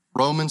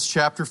Romans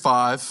chapter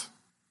 5.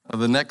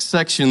 The next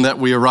section that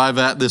we arrive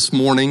at this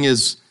morning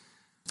is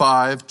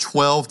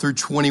 5:12 through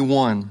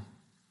 21.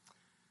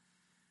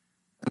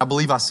 I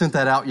believe I sent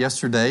that out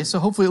yesterday, so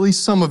hopefully at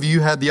least some of you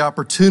had the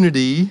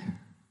opportunity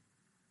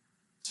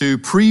to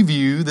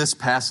preview this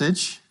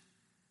passage.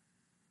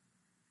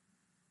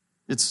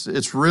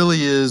 It's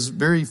really is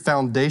very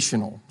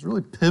foundational. It's a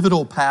really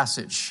pivotal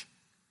passage.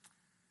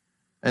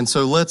 And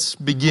so let's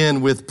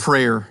begin with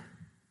prayer.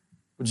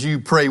 Would you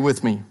pray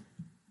with me?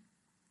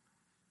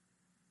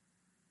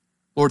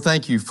 Lord,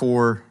 thank you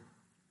for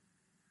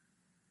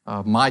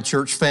my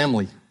church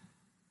family.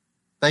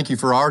 Thank you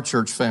for our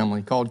church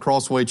family called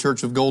Crossway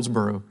Church of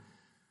Goldsboro.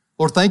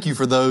 Lord, thank you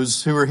for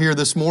those who are here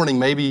this morning,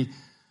 maybe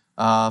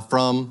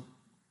from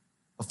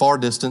a far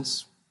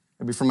distance,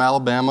 maybe from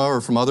Alabama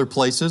or from other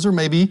places, or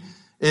maybe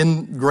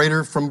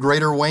from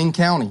greater Wayne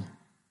County.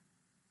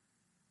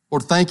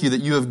 Lord, thank you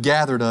that you have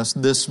gathered us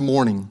this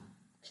morning.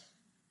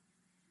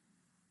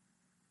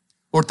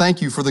 Lord,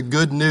 thank you for the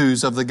good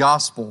news of the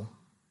gospel,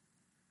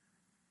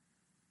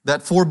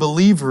 that for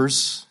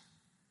believers,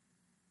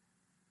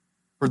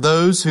 for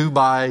those who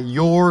by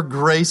your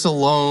grace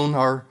alone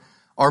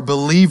are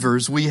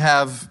believers, we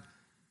have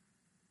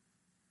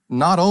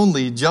not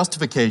only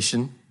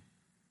justification,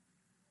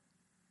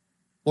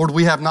 Lord,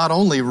 we have not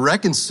only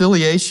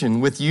reconciliation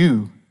with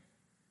you,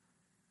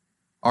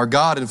 our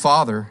God and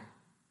Father,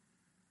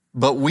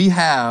 but we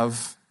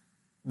have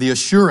the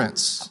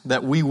assurance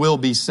that we will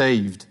be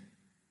saved.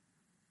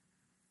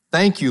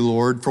 Thank you,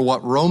 Lord, for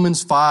what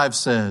Romans 5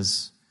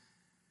 says.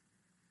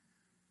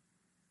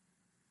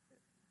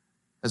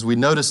 As we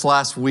noticed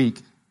last week,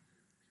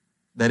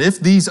 that if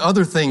these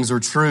other things are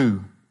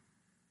true,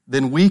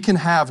 then we can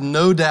have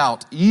no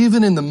doubt,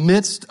 even in the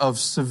midst of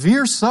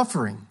severe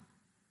suffering,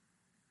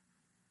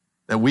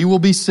 that we will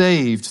be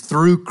saved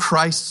through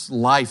Christ's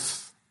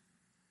life.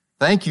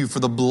 Thank you for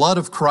the blood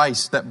of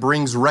Christ that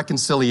brings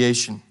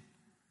reconciliation.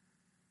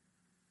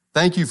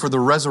 Thank you for the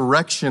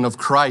resurrection of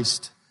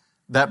Christ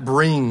that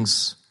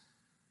brings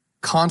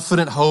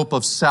confident hope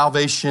of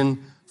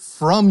salvation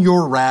from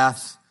your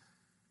wrath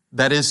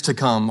that is to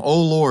come.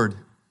 Oh Lord,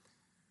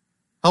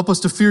 help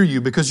us to fear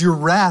you because your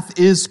wrath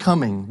is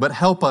coming, but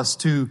help us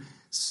to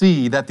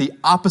see that the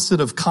opposite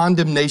of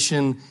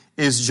condemnation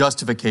is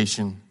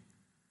justification,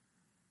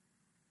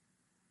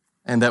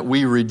 and that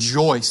we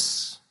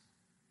rejoice.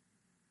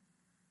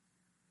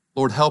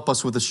 Lord, help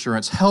us with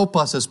assurance. Help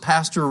us, as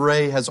Pastor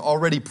Ray has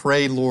already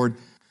prayed, Lord,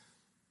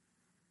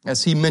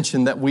 as he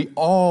mentioned, that we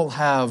all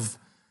have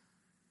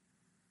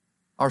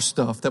our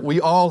stuff, that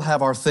we all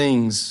have our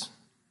things,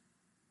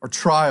 our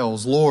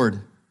trials.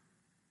 Lord,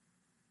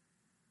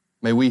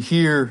 may we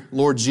hear,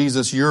 Lord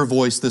Jesus, your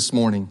voice this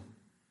morning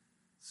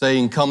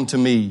saying, come to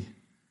me.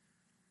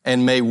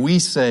 And may we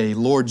say,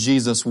 Lord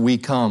Jesus, we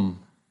come.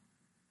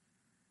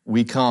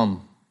 We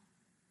come.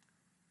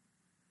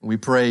 We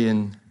pray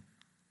in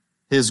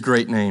his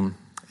great name.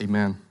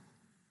 Amen.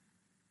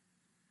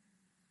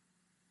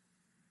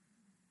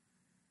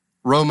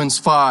 Romans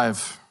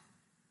 5.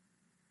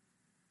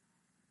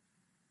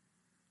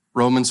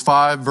 Romans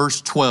 5,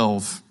 verse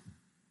 12.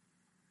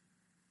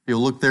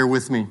 You'll look there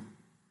with me.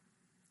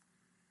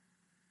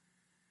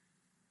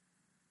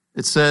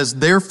 It says,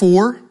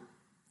 therefore,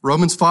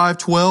 Romans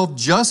 5:12,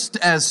 just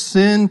as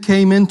sin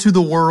came into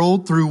the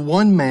world through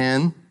one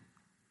man,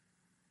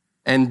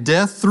 and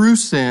death through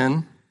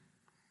sin,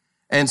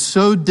 and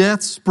so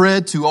death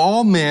spread to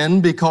all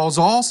men because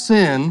all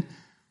sin.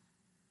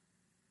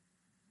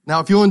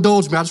 Now, if you'll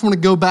indulge me, I just want to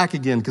go back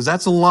again because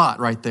that's a lot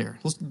right there.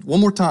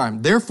 One more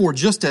time. Therefore,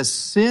 just as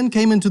sin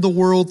came into the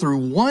world through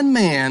one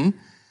man,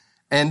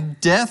 and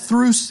death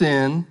through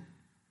sin,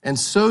 and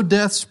so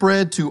death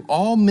spread to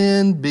all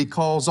men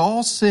because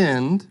all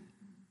sinned.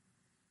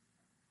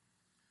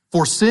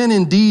 For sin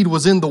indeed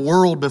was in the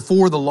world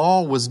before the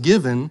law was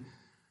given,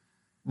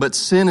 but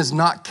sin is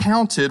not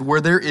counted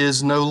where there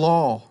is no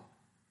law.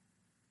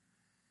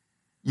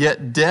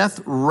 Yet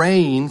death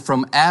reigned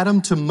from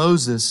Adam to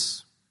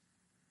Moses,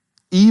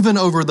 even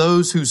over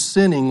those whose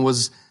sinning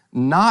was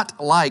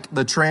not like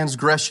the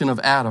transgression of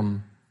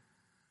Adam,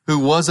 who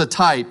was a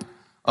type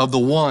of the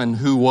one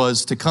who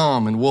was to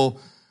come. And we'll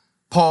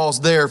pause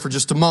there for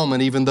just a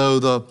moment, even though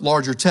the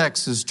larger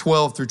text is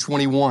 12 through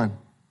 21.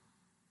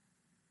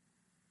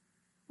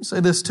 I'll say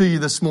this to you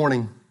this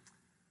morning.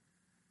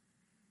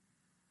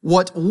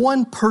 What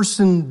one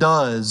person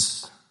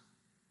does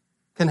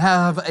can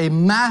have a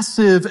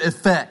massive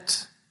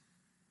effect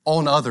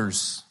on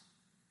others.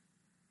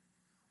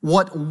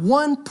 What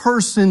one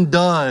person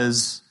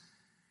does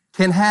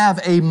can have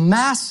a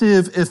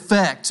massive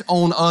effect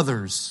on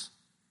others.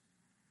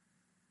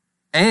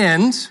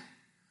 And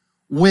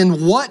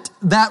when what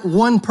that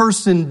one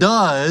person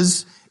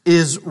does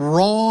is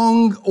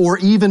wrong, or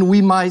even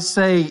we might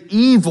say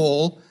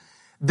evil,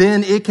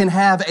 then it can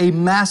have a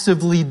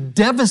massively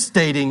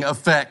devastating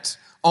effect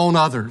on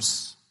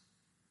others.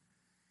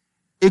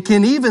 It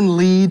can even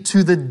lead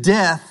to the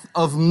death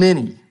of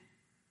many.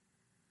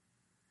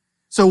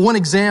 So one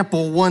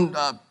example, one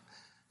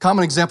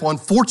Common example,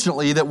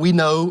 unfortunately, that we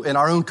know in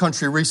our own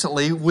country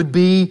recently would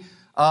be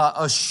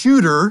a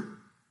shooter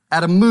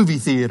at a movie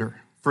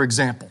theater, for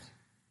example.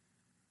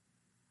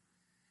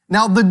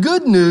 Now, the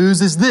good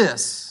news is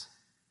this.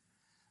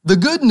 The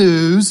good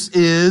news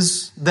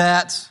is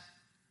that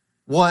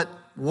what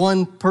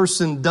one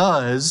person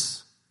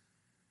does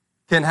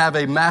can have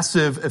a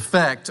massive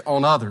effect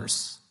on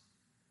others,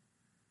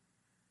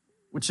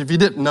 which, if you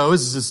didn't know,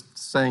 is just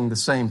saying the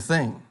same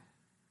thing.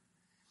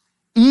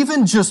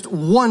 Even just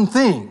one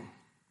thing,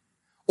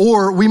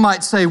 or we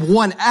might say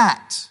one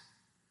act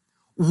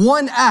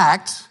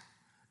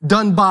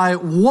done by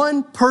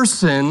one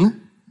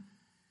person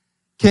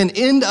can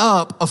end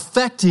up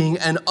affecting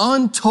an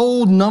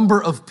untold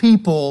number of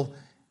people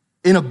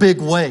in a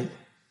big way.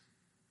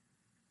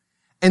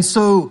 And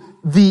so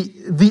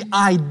the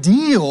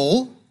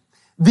ideal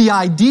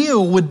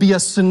would be a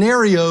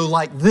scenario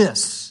like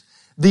this.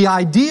 The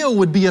ideal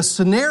would be a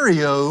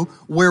scenario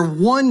where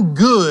one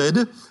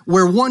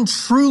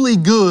truly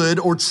good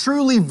or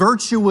truly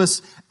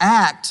virtuous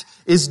act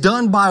is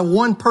done by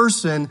one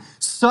person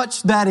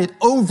such that it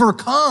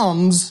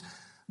overcomes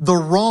the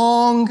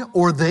wrong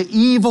or the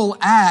evil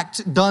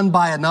act done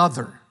by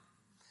another.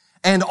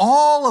 And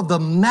all of the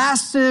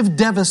massive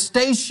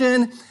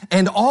devastation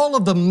and all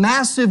of the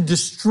massive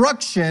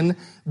destruction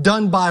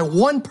done by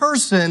one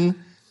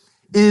person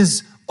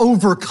is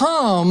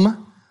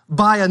overcome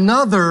by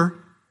another,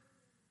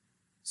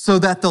 so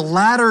that the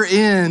latter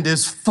end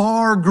is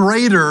far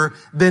greater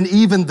than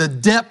even the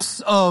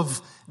depths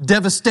of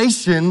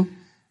devastation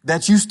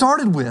that you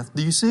started with.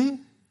 Do you see?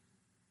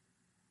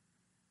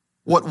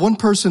 What one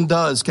person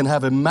does can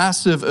have a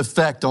massive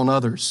effect on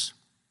others.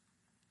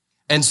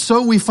 And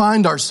so we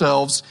find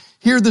ourselves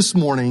here this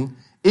morning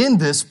in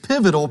this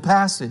pivotal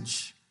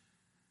passage.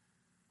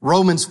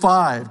 Romans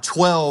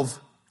 5:12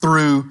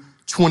 through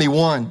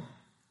 21.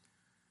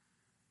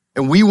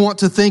 And we want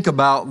to think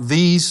about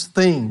these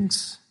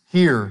things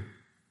here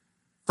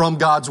from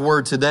God's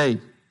Word today.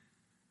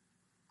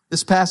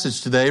 This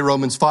passage today,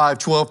 Romans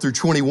 5:12 through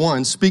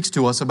 21, speaks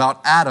to us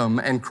about Adam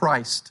and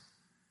Christ.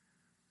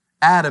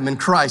 Adam and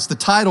Christ. The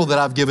title that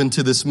I've given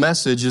to this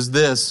message is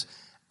this: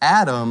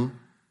 Adam,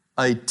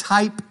 a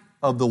type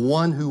of the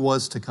one who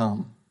was to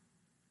come.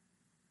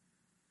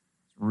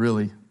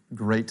 Really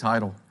great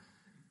title.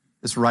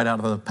 It's right out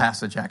of the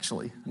passage,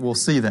 actually. We'll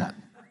see that.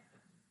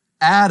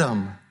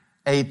 Adam,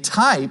 a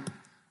type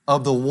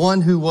of the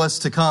one who was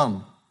to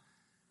come.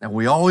 Now,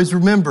 we always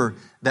remember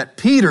that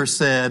Peter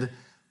said,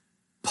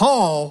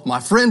 Paul, my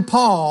friend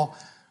Paul,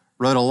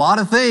 wrote a lot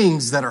of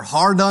things that are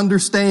hard to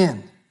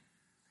understand.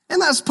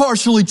 And that's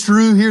partially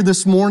true here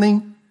this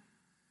morning.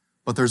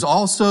 But there's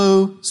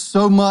also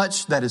so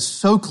much that is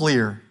so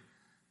clear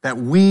that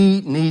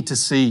we need to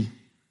see.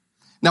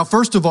 Now,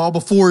 first of all,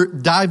 before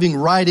diving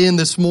right in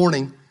this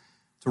morning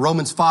to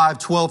Romans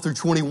 5:12 through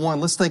 21,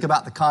 let's think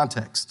about the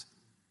context.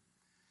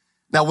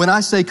 Now, when I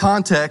say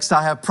context,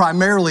 I have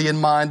primarily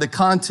in mind the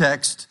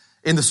context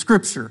in the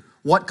Scripture,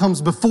 what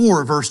comes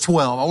before verse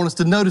 12. I want us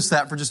to notice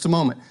that for just a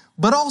moment.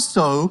 But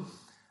also,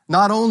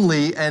 not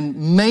only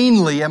and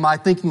mainly am I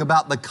thinking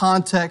about the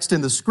context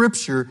in the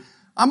Scripture,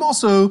 I'm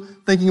also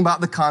thinking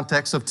about the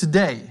context of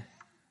today,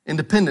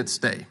 Independence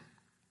Day.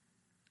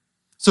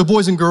 So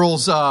boys and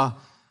girls of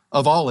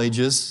all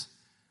ages,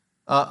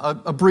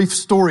 a brief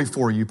story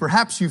for you.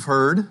 Perhaps you've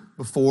heard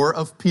before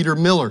of Peter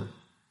Miller,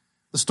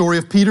 the story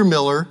of Peter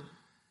Miller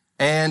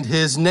and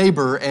his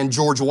neighbor and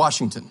George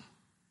Washington.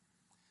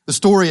 The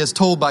story, as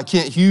told by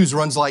Kent Hughes,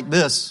 runs like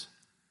this.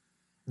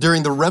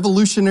 During the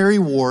Revolutionary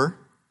War,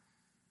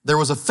 there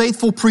was a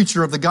faithful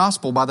preacher of the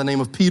gospel by the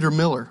name of Peter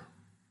Miller.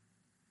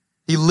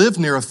 He lived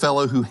near a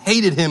fellow who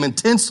hated him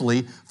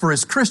intensely for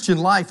his Christian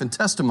life and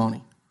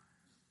testimony.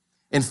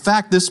 In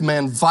fact, this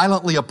man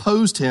violently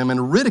opposed him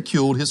and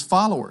ridiculed his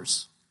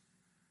followers.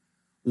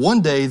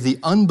 One day, the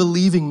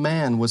unbelieving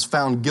man was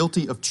found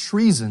guilty of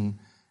treason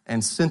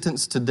and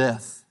sentenced to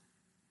death.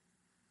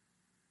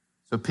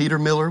 So Peter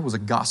Miller was a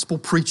gospel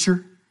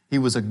preacher. He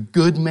was a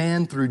good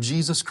man through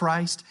Jesus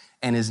Christ,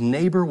 and his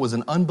neighbor was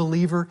an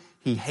unbeliever.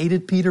 He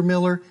hated Peter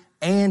Miller,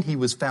 and he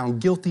was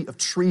found guilty of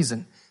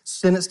treason,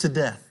 sentenced to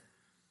death.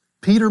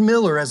 Peter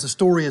Miller, as the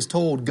story is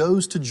told,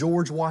 goes to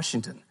George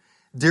Washington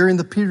during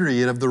the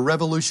period of the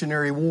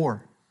Revolutionary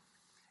War.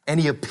 And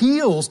he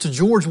appeals to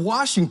George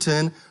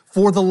Washington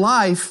for the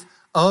life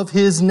of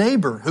his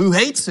neighbor who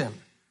hates him.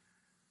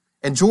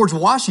 And George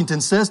Washington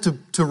says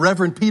to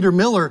Reverend Peter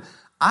Miller,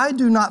 I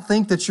do not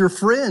think that your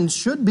friend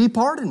should be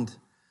pardoned.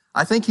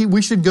 I think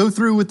we should go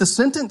through with the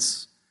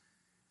sentence.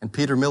 And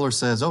Peter Miller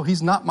says, oh,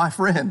 he's not my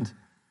friend.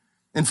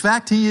 In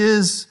fact, he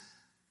is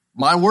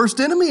my worst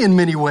enemy in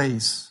many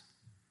ways.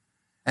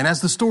 And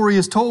as the story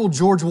is told,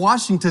 George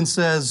Washington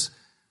says,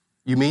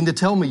 you mean to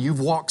tell me you've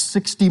walked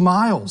 60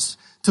 miles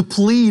to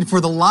plead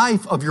for the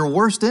life of your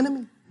worst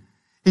enemy?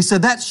 He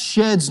said, that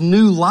sheds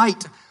new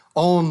light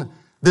on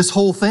this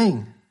whole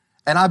thing.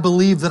 And I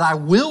believe that I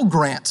will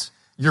grant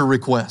your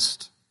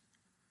request.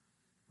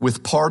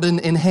 With pardon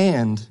in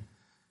hand,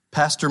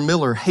 Pastor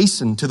Miller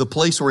hastened to the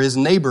place where his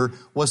neighbor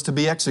was to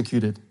be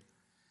executed.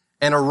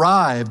 and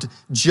arrived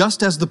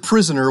just as the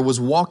prisoner was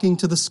walking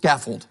to the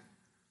scaffold.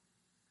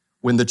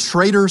 When the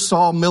traitor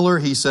saw Miller,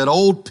 he said,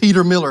 "Old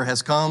Peter Miller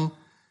has come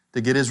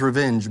to get his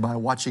revenge by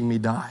watching me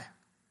die."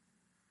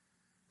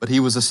 But he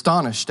was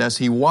astonished as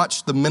he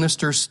watched the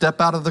minister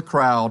step out of the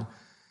crowd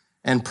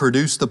and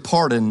produce the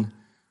pardon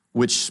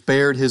which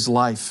spared his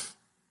life.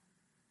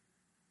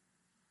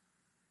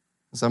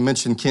 As I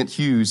mentioned Kent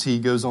Hughes, he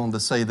goes on to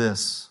say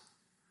this.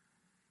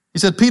 He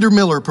said, "Peter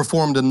Miller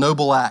performed a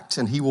noble act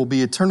and he will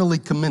be eternally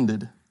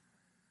commended.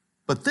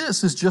 But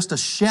this is just a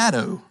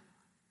shadow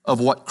of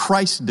what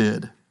Christ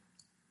did."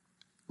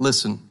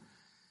 Listen,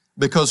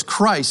 because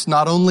Christ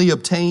not only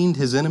obtained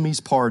his enemies'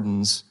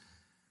 pardons,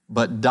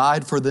 but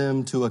died for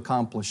them to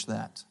accomplish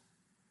that.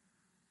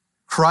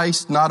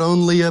 Christ not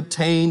only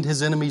obtained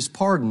his enemies'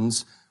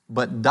 pardons,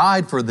 but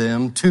died for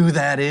them to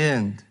that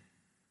end.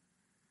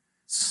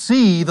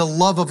 See the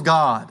love of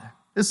God.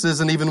 This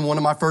isn't even one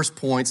of my first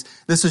points.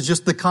 This is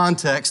just the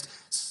context.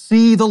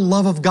 See the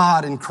love of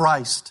God in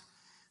Christ.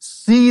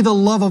 See the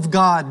love of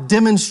God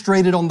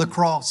demonstrated on the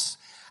cross.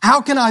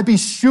 How can I be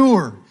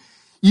sure?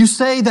 You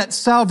say that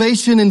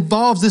salvation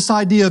involves this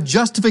idea of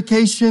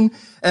justification,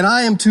 and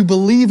I am to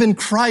believe in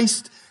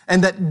Christ,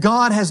 and that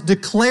God has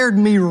declared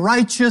me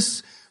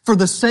righteous for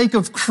the sake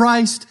of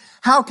Christ.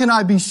 How can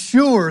I be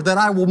sure that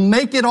I will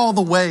make it all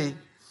the way?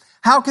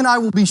 How can I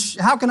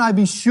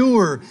be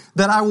sure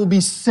that I will be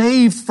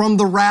saved from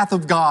the wrath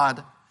of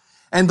God?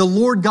 And the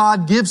Lord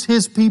God gives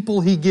his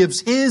people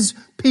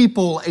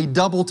a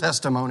double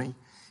testimony.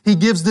 He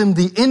gives them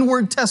the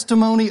inward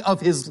testimony of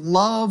his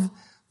love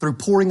through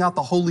pouring out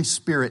the Holy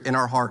Spirit in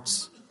our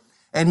hearts.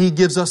 And he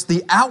gives us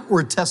the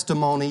outward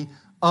testimony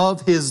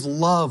of his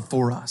love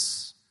for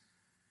us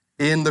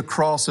in the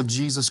cross of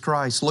Jesus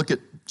Christ. Look at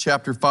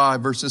chapter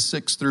 5, verses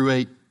 6 through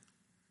 8.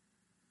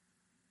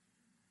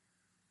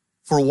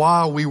 For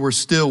while we were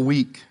still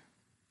weak,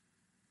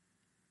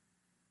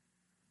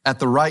 at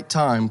the right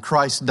time,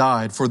 Christ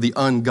died for the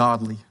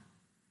ungodly.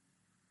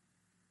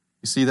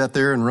 You see that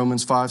there in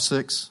Romans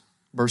 5:6,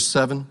 verse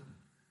 7?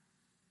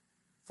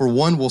 For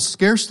one will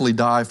scarcely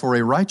die for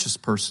a righteous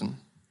person,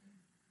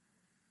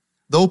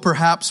 though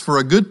perhaps for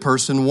a good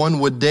person one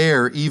would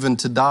dare even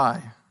to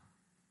die.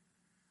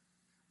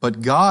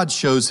 But God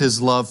shows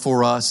his love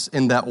for us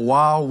in that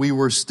while we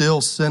were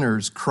still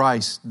sinners,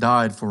 Christ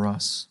died for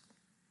us.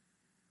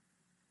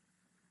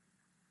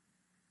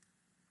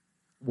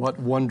 What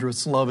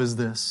wondrous love is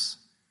this?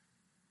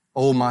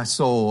 Oh, my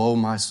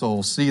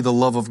soul, see the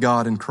love of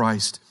God in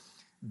Christ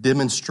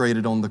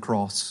demonstrated on the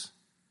cross.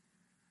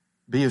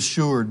 Be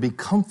assured, be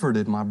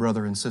comforted, my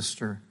brother and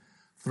sister,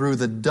 through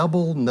the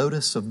double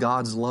notice of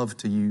God's love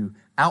to you,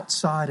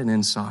 outside and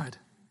inside.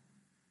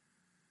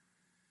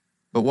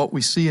 But what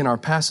we see in our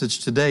passage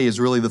today is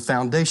really the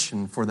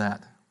foundation for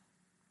that.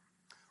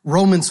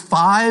 Romans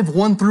 5,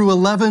 1 through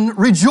 11,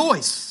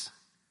 rejoice.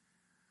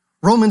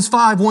 Romans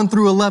 5, 1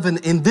 through 11,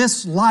 in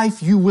this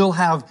life you will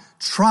have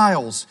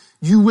trials.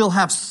 You will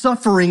have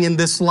suffering in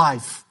this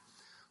life.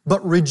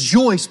 But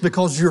rejoice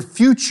because your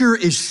future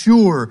is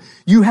sure.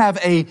 You have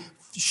a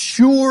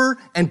sure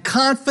and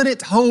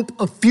confident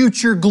hope of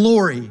future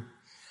glory.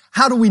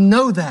 How do we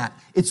know that?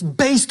 It's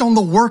based on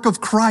the work of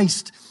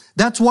Christ.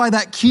 That's why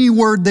that key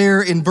word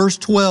there in verse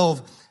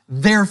 12,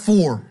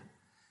 therefore.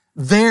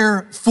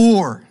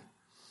 Therefore.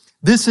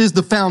 This is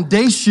the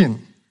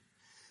foundation.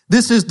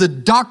 This is the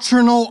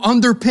doctrinal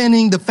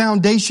underpinning, the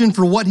foundation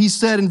for what he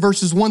said in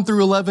verses 1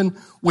 through 11,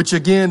 which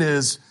again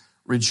is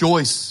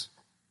rejoice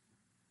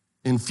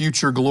in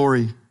future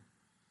glory.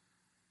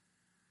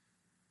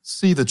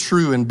 See the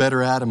true and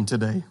better Adam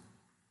today.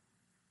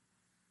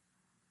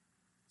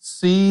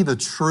 See the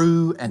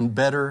true and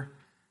better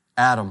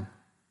Adam,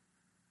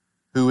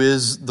 who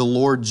is the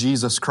Lord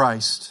Jesus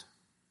Christ.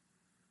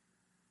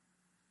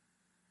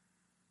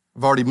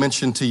 I've already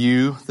mentioned to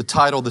you the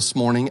title this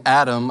morning,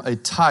 Adam, a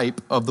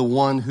type of the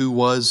one who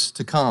was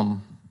to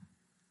come.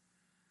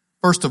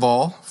 First of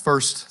all,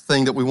 first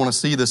thing that we want to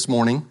see this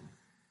morning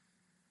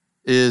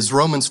is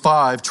Romans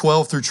 5,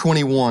 12 through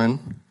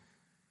 21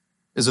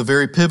 is a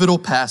very pivotal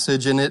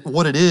passage, and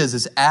what it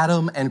is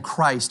Adam and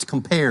Christ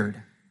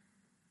compared.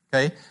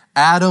 Okay?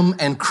 Adam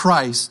and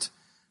Christ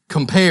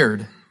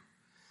compared.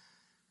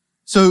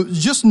 So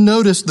just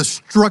notice the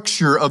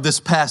structure of this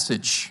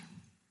passage.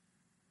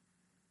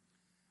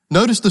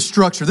 Notice the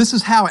structure. This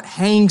is how it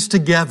hangs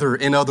together,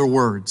 in other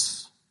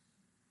words.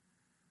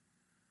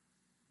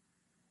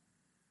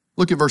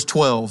 Look at verse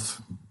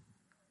 12.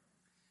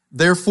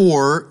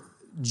 Therefore,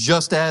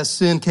 just as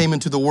sin came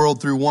into the world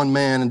through one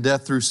man and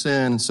death through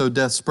sin, and so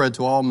death spread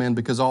to all men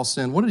because all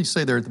sin. What did he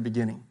say there at the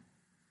beginning?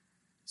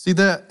 See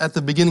that at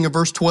the beginning of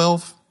verse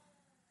 12?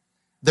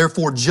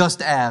 Therefore,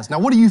 just as. Now,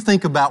 what do you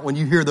think about when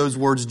you hear those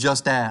words,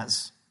 just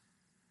as?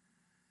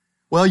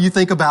 Well, you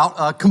think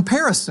about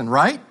comparison,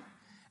 right?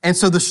 And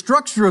so the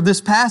structure of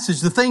this passage,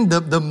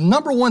 the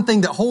number one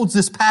thing that holds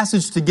this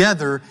passage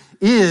together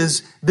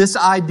is this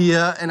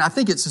idea, and I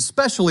think it's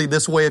especially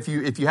this way if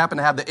you happen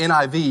to have the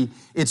NIV,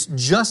 it's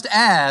just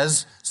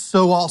as,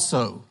 so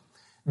also.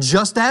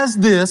 Just as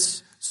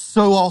this,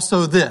 so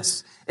also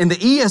this. In the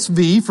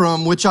ESV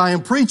from which I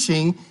am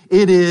preaching,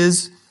 it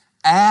is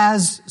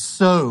as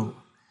so.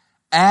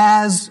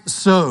 As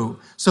so.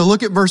 So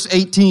look at verse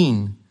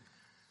 18.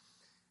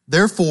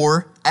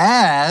 Therefore,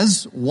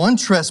 as one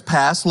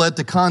trespass led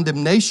to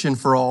condemnation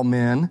for all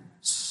men,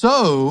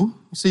 so,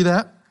 you see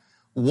that?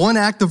 One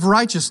act of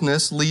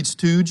righteousness leads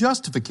to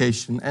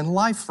justification and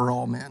life for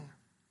all men.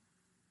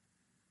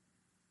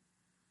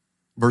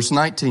 Verse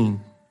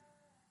 19.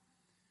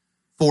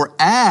 For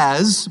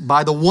as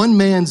by the one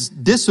man's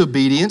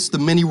disobedience the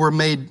many were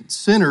made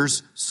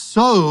sinners,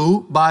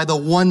 so by the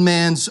one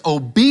man's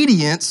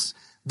obedience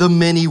the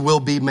many will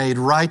be made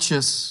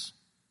righteous.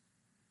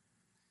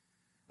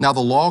 Now the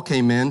law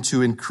came in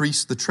to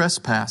increase the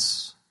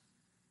trespass.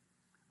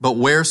 But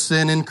where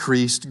sin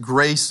increased,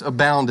 grace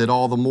abounded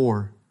all the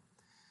more.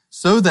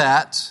 So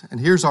that, and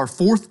here's our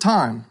fourth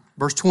time,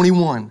 verse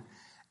 21,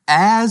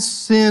 as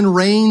sin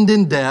reigned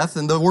in death,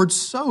 and the word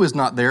so is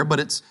not there, but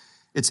it's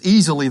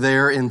easily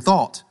there in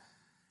thought.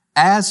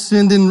 As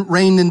sin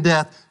reigned in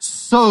death,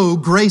 so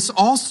grace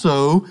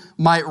also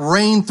might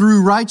reign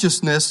through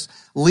righteousness,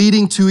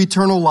 leading to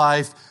eternal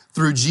life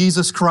through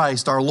Jesus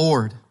Christ our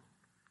Lord.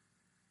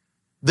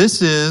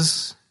 This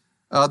is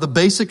the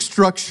basic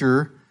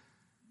structure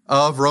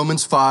of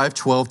Romans 5,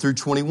 12 through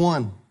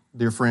 21,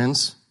 dear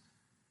friends.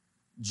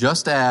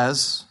 Just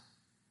as,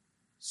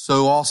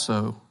 so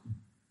also,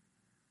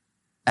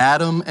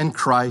 Adam and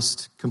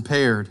Christ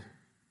compared.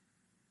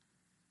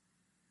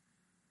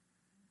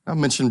 I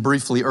mentioned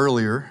briefly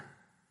earlier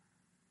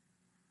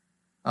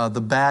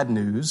the bad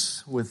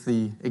news with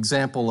the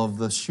example of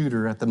the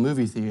shooter at the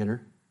movie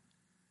theater.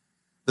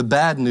 The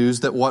bad news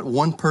that what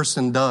one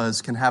person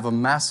does can have a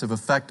massive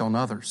effect on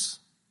others.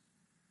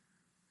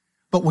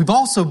 But we've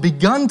also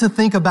begun to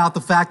think about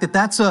the fact that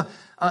that's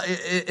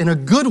in a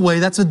good way,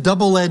 that's a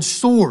double-edged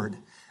sword.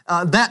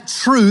 That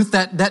truth,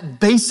 that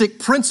basic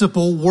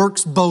principle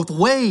works both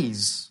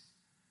ways.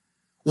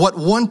 What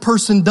one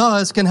person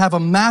does can have a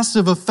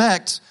massive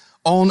effect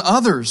on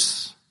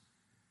others.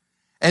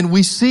 And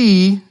we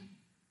see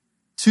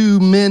two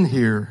men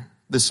here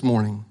this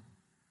morning.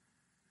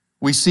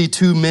 We see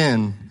two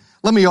men.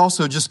 Let me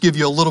also just give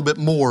you a little bit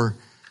more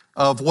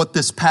of what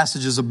this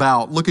passage is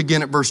about. Look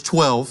again at verse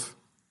 12.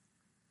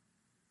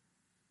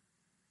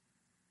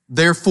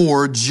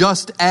 Therefore,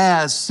 just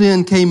as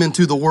sin came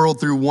into the world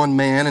through one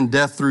man and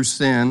death through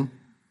sin,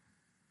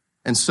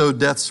 and so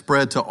death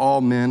spread to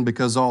all men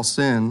because all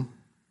sin.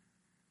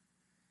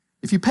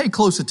 If you pay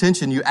close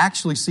attention, you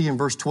actually see in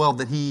verse 12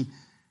 that he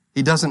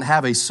doesn't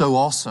have a so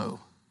also.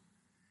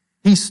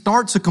 He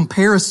starts a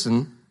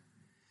comparison.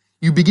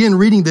 You begin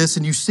reading this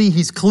and you see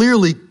he's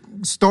clearly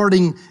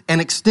starting an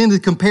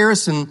extended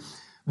comparison.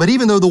 But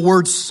even though the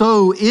word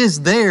so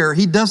is there,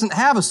 he doesn't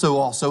have a so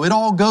also. It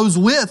all goes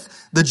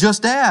with the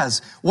just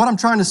as. What I'm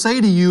trying to say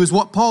to you is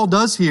what Paul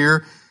does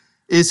here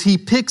is he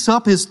picks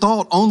up his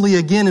thought only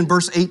again in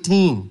verse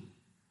 18.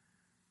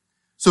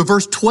 So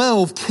verse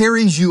 12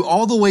 carries you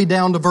all the way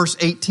down to verse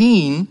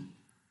 18.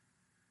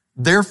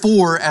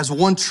 Therefore, as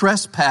one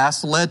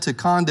trespass led to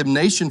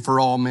condemnation for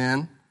all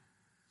men,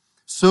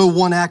 so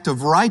one act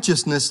of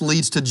righteousness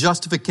leads to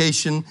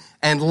justification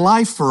and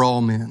life for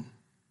all men.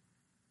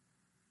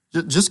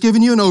 Just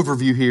giving you an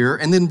overview here.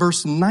 And then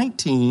verse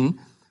 19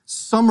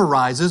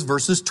 summarizes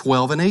verses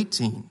 12 and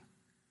 18.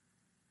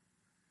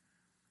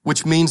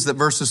 Which means that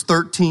verses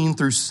 13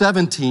 through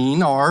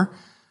 17 are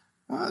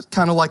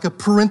kind of like a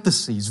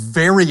parenthesis.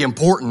 Very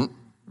important,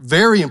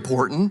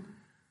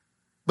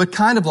 but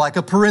kind of like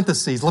a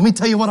parenthesis. Let me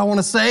tell you what I want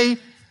to say.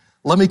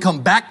 Let me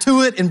come back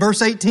to it in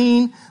verse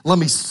 18. Let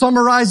me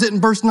summarize it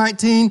in verse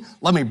 19.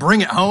 Let me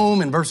bring it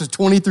home in verses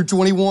 20 through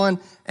 21.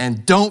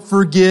 And don't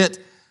forget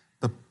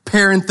the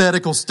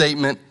parenthetical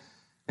statement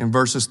in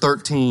verses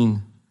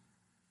 13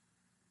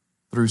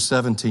 through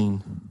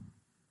 17.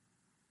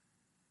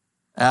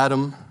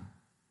 Adam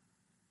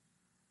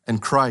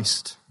and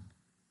Christ.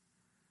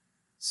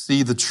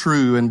 See the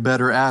true and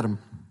better Adam.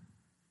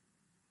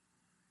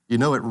 You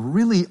know, it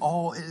really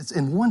all,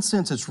 in one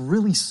sense, it's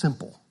really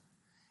simple.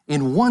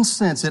 In one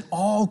sense, it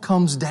all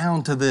comes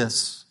down to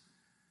this.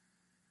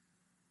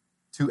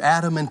 To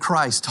Adam and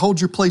Christ. Hold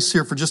your place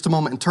here for just a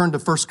moment and turn to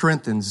 1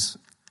 Corinthians.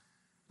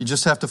 You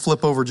just have to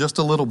flip over just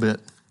a little bit.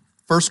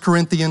 1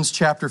 Corinthians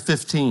chapter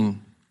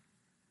 15.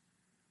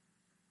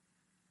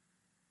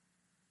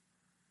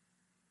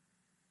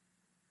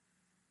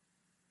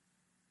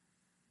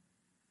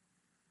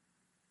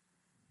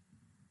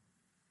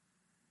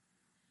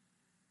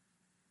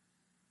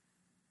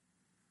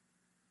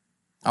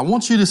 I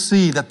want you to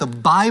see that the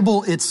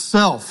Bible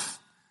itself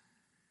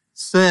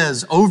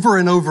says over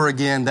and over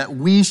again that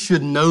we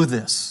should know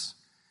this,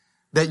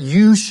 that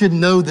you should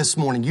know this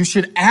morning. You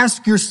should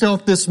ask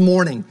yourself this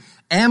morning,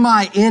 am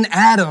I in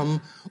Adam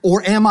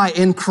or am I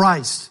in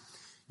Christ?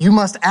 You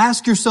must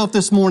ask yourself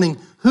this morning,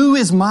 who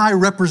is my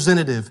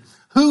representative?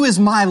 Who is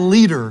my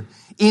leader?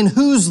 In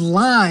whose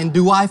line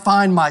do I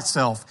find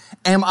myself?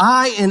 Am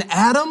I in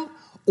Adam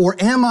or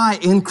am I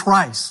in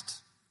Christ?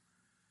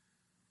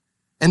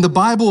 And the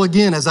Bible,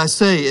 again, as I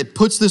say, it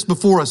puts this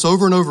before us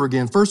over and over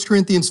again. 1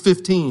 Corinthians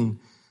 15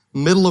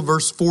 middle of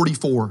verse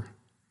 44.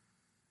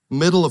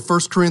 Middle of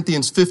 1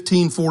 Corinthians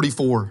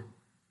 15:44.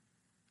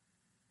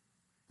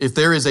 If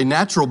there is a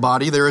natural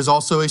body, there is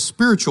also a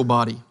spiritual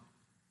body.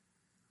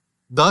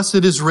 Thus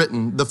it is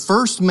written, the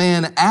first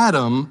man,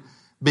 Adam,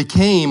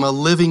 became a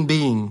living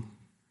being.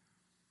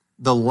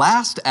 The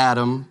last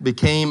Adam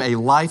became a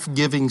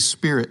life-giving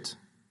spirit.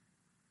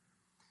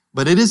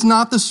 But it is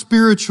not the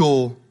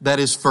spiritual that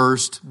is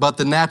first, but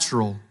the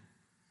natural,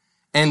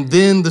 and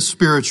then the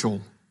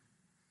spiritual.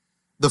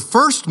 The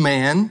first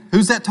man,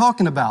 who's that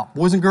talking about?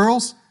 Boys and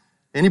girls?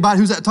 Anybody,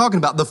 who's that talking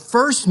about? The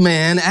first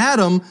man,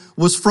 Adam,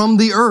 was from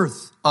the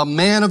earth, a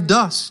man of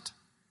dust.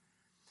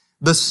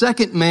 The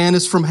second man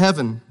is from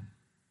heaven.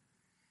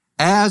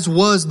 As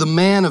was the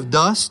man of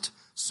dust,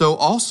 so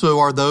also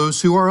are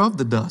those who are of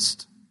the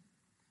dust.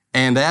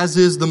 And as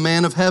is the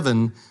man of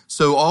heaven,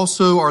 so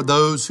also are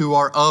those who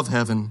are of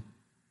heaven.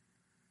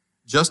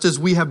 Just as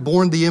we have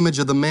borne the image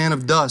of the man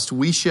of dust,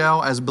 we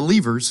shall, as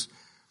believers,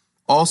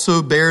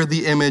 also bear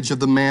the image of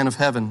the man of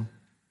heaven.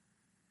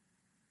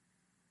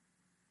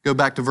 Go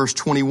back to verse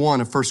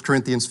 21 of 1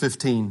 Corinthians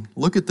 15.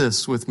 Look at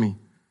this with me.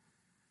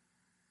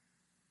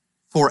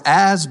 For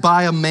as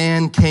by a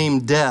man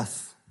came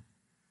death,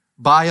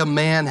 by a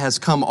man has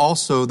come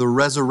also the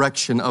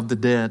resurrection of the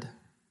dead.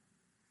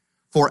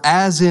 For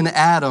as in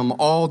Adam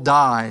all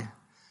die,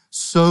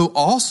 so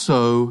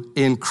also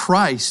in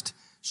Christ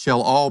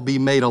shall all be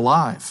made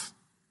alive.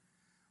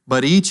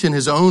 But each in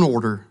his own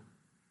order,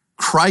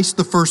 Christ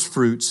the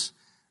firstfruits,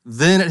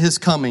 then at his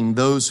coming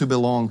those who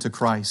belong to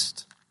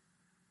Christ.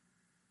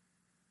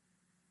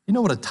 You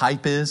know what a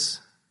type is?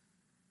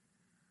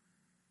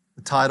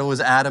 The title is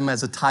Adam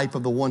as a type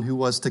of the one who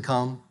was to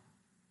come.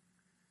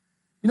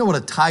 You know what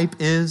a type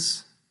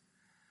is?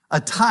 A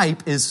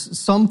type is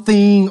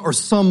something or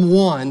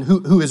someone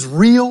who is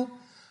real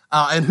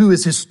and who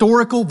is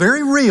historical,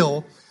 very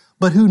real,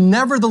 but who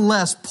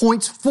nevertheless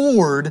points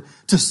forward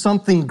to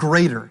something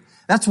greater.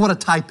 That's what a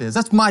type is.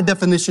 That's my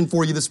definition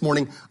for you this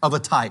morning of a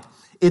type.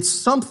 It's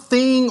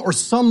something or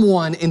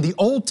someone in the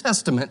Old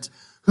Testament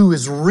who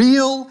is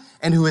real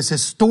and who is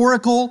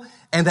historical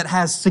and that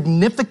has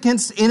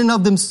significance in and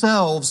of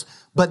themselves,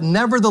 but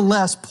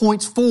nevertheless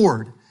points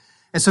forward.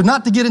 And so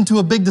not to get into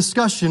a big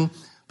discussion,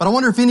 but I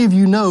wonder if any of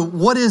you know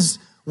what is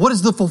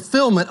the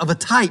fulfillment of a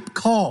type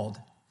called?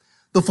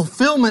 The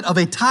fulfillment of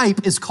a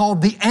type is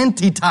called the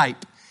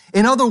antitype.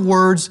 In other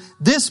words,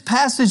 this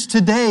passage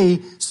today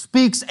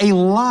speaks a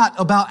lot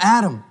about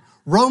Adam.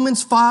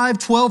 Romans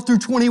 5:12 through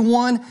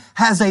 21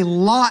 has a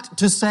lot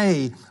to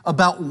say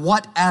about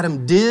what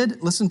Adam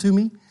did, listen to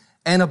me,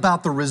 and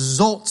about the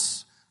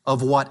results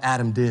of what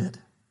Adam did.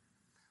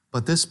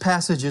 But this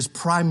passage is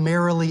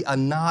primarily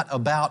not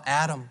about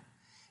Adam.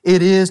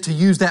 It is, to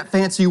use that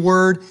fancy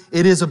word,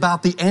 it is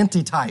about the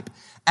antitype.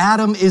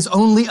 Adam is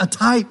only a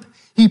type.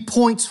 He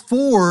points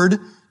forward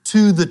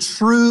to the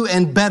true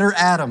and better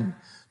Adam,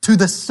 to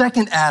the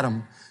second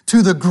Adam,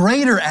 to the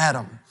greater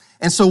Adam.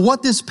 And so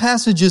what this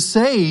passage is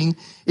saying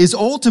is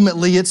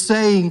ultimately it's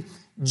saying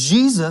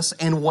Jesus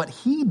and what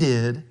he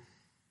did,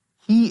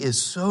 he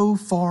is so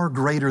far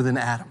greater than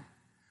Adam.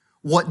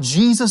 What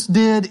Jesus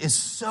did is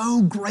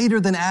so greater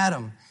than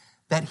Adam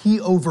that he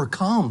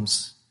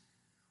overcomes.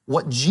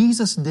 What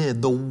Jesus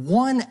did, the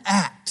one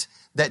act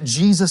that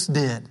Jesus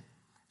did.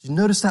 Did you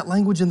notice that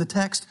language in the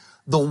text?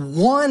 The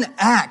one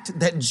act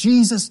that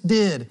Jesus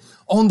did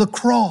on the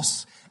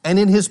cross and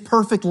in his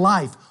perfect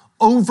life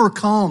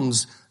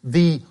overcomes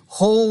the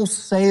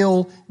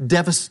wholesale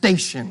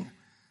devastation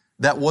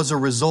that was a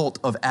result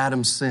of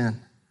Adam's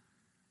sin.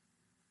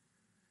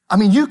 I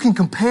mean, you can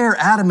compare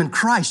Adam and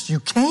Christ, you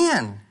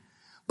can.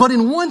 But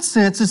in one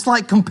sense, it's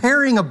like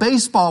comparing a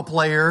baseball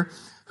player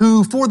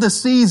who for the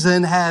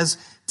season has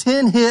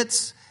 10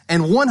 hits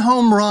and 1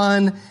 home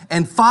run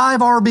and 5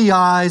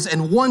 RBIs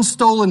and 1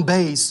 stolen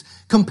base,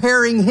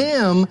 comparing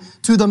him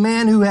to the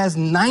man who has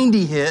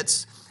 90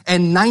 hits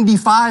and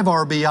 95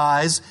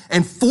 RBIs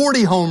and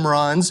 40 home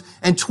runs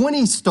and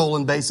 20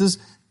 stolen bases.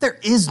 There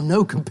is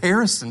no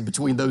comparison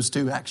between those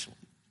two, actually.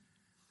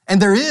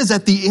 And there is,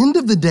 at the end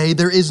of the day,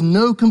 there is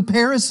no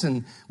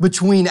comparison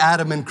between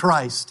Adam and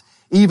Christ,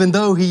 even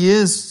though he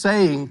is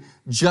saying,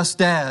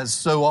 just as,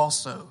 so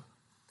also.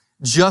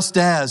 Just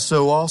as,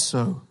 so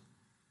also.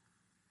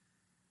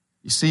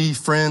 You see,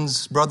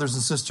 friends, brothers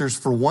and sisters,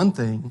 for one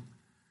thing,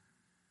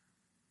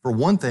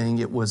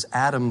 it was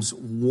Adam's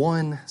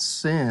one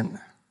sin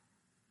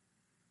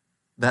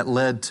that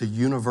led to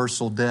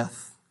universal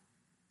death.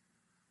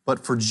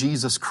 But for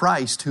Jesus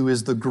Christ, who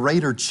is the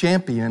greater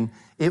champion,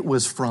 it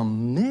was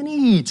from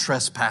many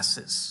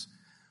trespasses,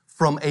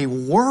 from a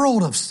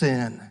world of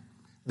sin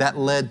that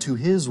led to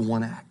his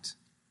one act.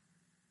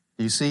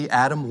 You see,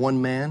 Adam,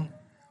 one man,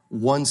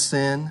 one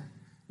sin,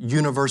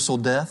 universal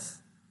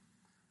death.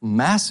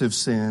 Massive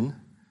sin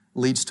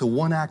leads to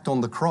one act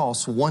on the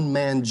cross, one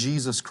man,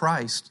 Jesus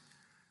Christ,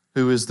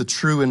 who is the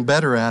true and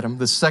better Adam,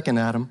 the second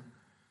Adam,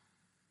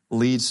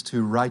 leads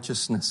to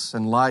righteousness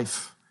and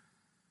life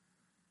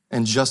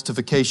and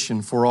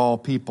justification for all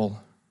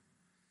people.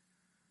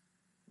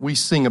 We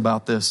sing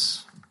about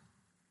this.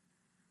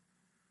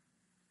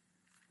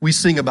 We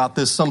sing about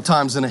this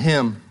sometimes in a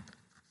hymn.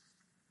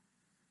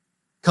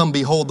 Come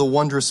behold the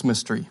wondrous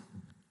mystery.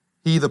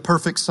 He, the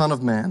perfect Son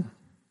of Man,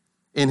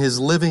 in his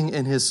living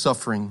and his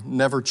suffering,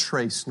 never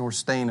trace nor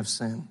stain of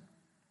sin.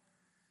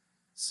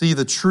 See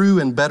the true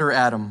and better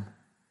Adam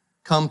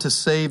come to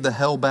save the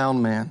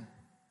hell-bound man.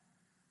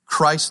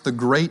 Christ, the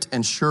great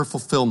and sure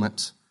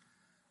fulfillment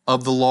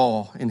of the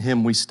law, in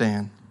him we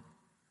stand.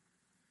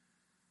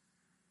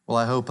 Well,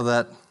 I hope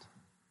that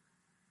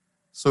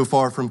so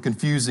far from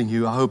confusing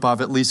you, I hope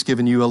I've at least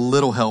given you a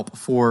little help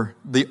for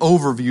the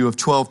overview of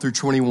 12 through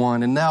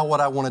 21. And now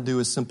what I want to do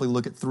is simply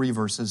look at 3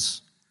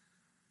 verses.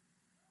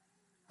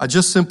 I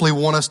just simply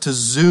want us to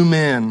zoom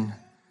in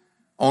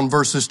on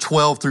verses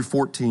 12 through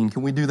 14.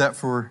 Can we do that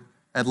for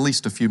at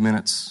least a few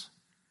minutes?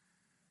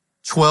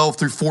 12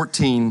 through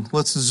 14.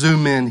 Let's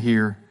zoom in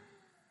here.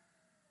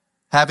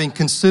 Having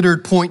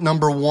considered point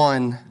number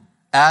 1,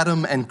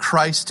 Adam and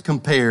Christ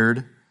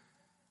compared.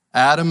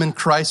 Adam and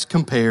Christ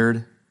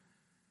compared.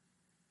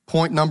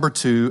 Point number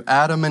 2,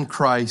 Adam and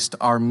Christ,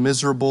 our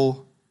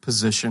miserable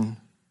position.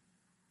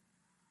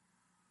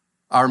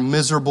 Our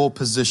miserable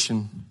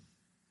position.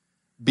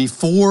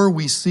 Before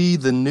we see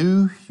the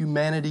new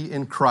humanity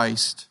in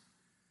Christ,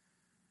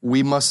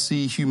 we must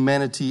see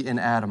humanity in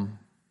Adam.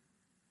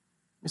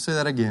 Let me say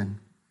that again.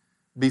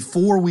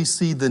 Before we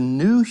see the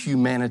new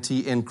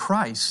humanity in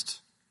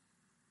Christ,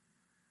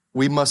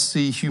 we must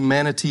see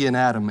humanity in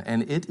Adam,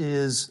 and it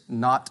is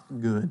not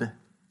good.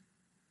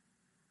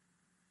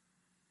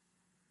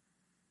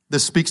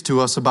 This speaks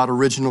to us about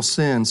original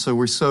sin, so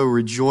we so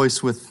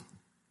rejoice with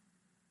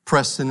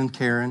Preston and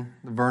Karen,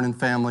 the Vernon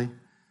family,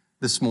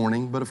 this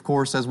morning. But of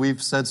course, as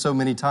we've said so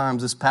many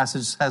times, this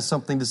passage has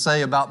something to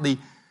say about the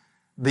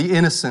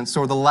innocence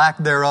or the lack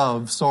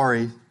thereof,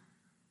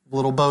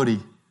 little Bodie.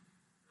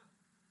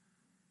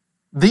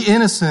 The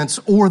innocence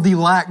or the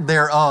lack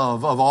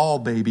thereof of all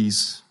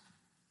babies.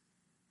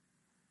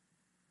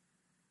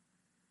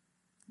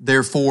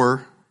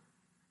 Therefore,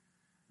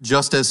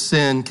 just as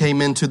sin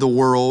came into the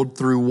world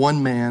through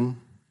one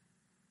man,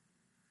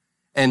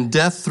 and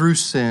death through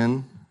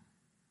sin,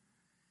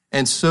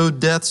 and so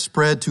death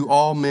spread to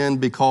all men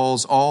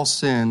because all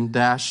sin,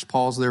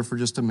 pause there for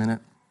just a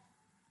minute.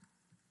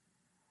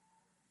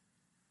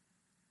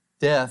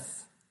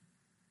 Death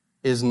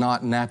is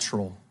not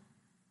natural.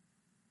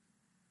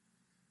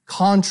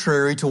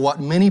 Contrary to what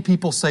many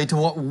people say, to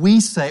what we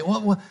say,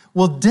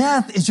 well,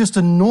 death is just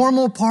a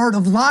normal part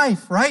of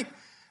life, right?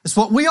 It's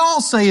what we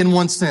all say in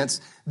one sense.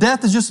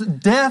 Death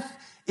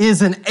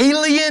is an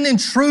alien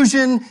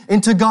intrusion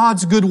into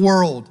God's good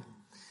world.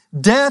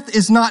 Death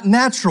is not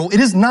natural. It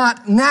is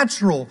not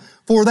natural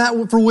for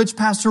that for which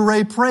Pastor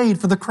Ray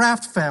prayed for the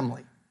Kraft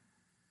family.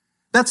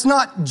 That's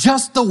not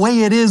just the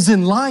way it is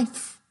in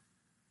life.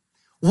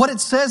 What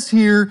it says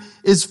here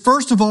is,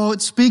 first of all,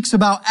 it speaks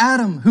about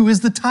Adam, who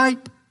is the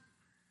type.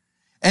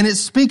 And it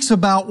speaks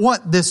about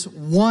what? This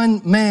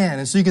one man.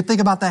 And so you can think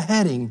about the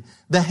heading,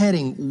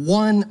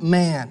 one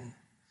man.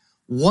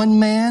 One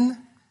man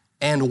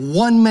and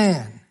one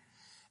man.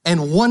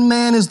 And one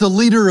man is the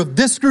leader of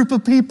this group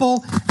of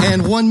people,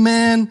 and one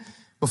man,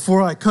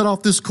 before I cut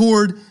off this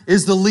cord,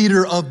 is the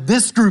leader of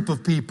this group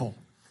of people.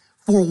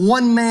 For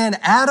one man,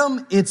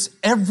 Adam, it's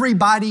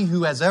everybody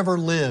who has ever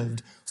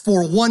lived.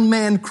 For one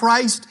man,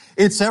 Christ,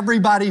 it's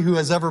everybody who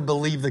has ever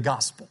believed the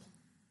gospel.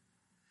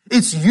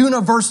 It's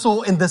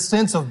universal in the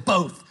sense of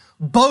both.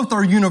 Both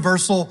are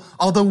universal,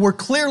 although we're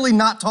clearly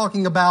not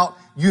talking about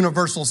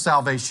universal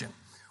salvation.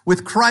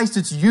 With Christ,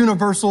 it's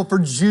universal for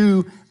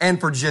Jew and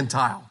for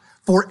Gentile.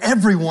 For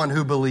everyone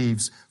who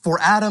believes. For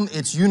Adam,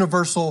 it's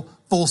universal,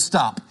 full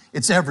stop.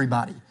 It's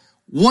everybody.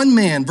 One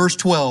man, verse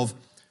 12.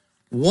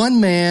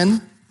 One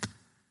man,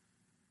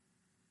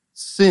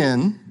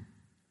 sin,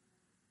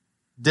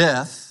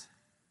 death,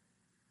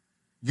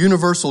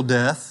 universal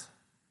death,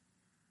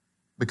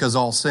 because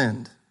all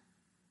sinned.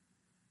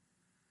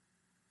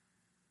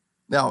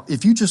 Now,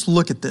 if you just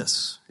look at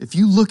this, if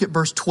you look at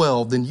verse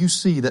 12, then you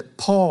see that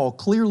Paul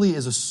clearly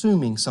is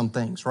assuming some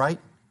things, right?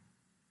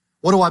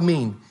 What do I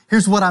mean?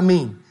 Here's what I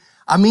mean.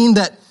 I mean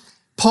that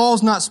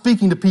Paul's not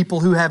speaking to people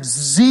who have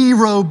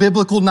zero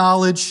biblical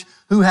knowledge,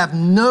 who have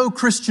no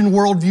Christian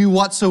worldview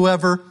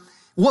whatsoever.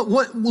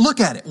 Look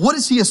at it. What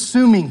is he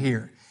assuming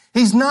here?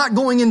 He's not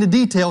going into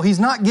detail. He's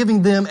not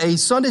giving them a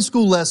Sunday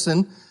school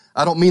lesson.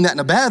 I don't mean that in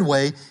a bad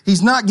way.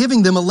 He's not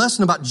giving them a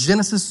lesson about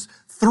Genesis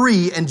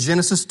 3 and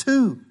Genesis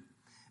 2.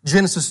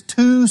 Genesis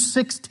 2,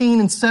 16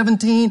 and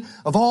 17,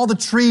 of all the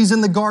trees in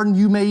the garden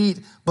you may eat,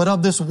 but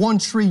of this one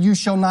tree you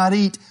shall not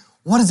eat.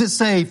 What does it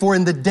say? For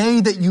in the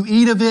day that you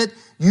eat of it,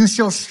 you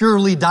shall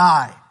surely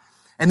die.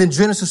 And then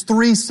Genesis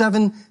 3,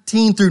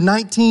 17 through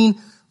 19,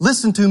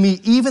 listen to me,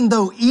 even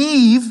though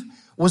Eve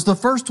was the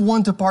first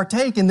one to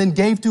partake and then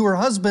gave to her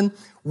husband,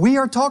 we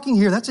are talking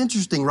here, that's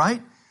interesting,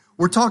 right?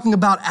 We're talking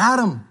about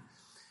Adam.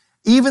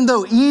 Even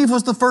though Eve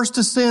was the first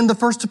to sin, the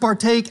first to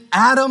partake,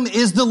 Adam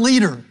is the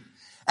leader.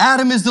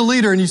 Adam is the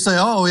leader. And you say,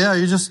 oh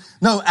yeah,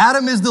 no,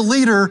 Adam is the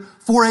leader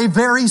for a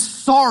very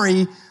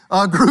sorry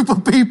group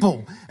of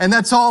people, and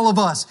that's all of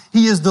us.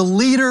 He is the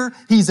leader.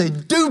 He's a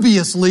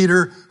dubious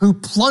leader who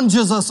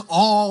plunges us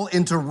all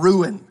into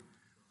ruin.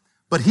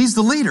 But he's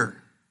the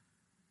leader.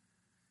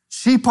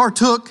 She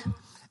partook,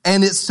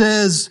 and it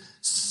says,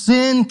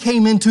 sin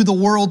came into the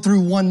world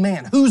through one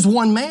man. Who's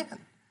one man?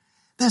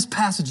 This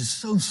passage is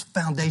so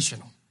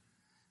foundational.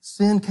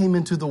 Sin came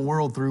into the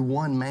world through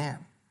one man.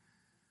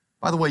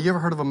 By the way, you ever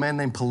heard of a man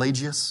named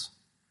Pelagius?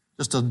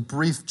 Just a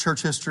brief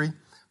church history.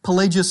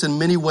 Pelagius, in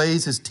many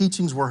ways, his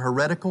teachings were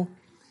heretical.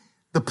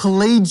 The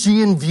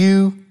Pelagian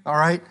view, all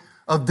right,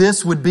 of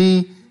this would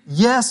be,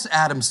 yes,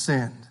 Adam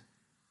sinned.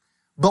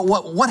 But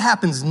what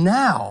happens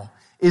now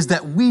is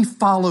that we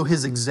follow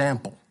his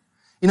example.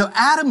 You know,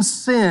 Adam's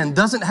sin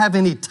doesn't have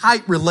any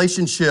tight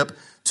relationship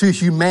to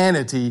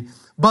humanity,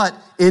 but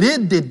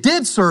it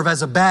did serve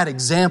as a bad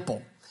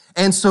example.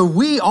 And so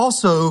we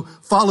also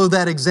follow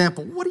that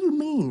example. What do you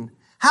mean?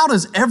 How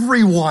does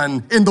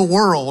everyone in the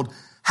world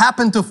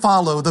happen to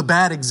follow the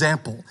bad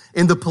example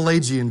in the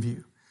Pelagian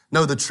view?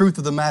 No, the truth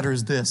of the matter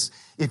is this.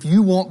 If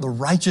you want the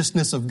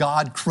righteousness of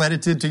God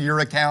credited to your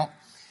account,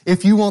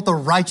 if you want the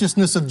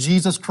righteousness of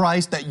Jesus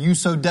Christ that you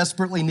so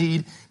desperately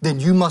need, then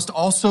you must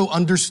also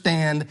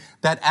understand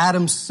that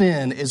Adam's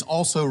sin is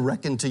also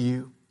reckoned to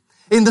you.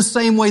 In the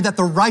same way that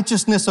the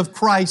righteousness of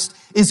Christ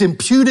is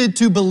imputed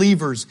to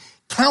believers,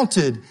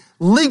 counted,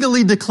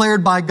 legally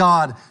declared by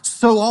God,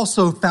 so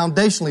also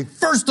foundationally,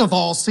 first of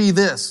all, see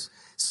this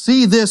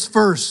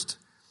first,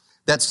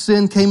 that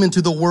sin came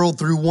into the world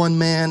through one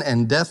man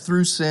and death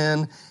through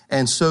sin,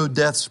 and so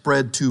death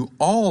spread to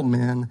all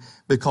men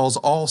because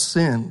all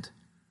sinned.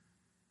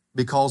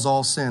 Because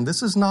all sinned.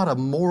 This is not a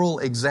moral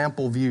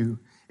example view.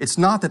 It's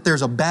not that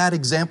there's a bad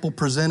example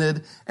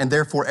presented and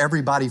therefore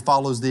everybody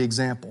follows the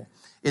example.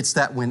 It's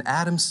that when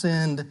Adam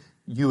sinned,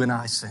 you and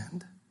I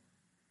sinned.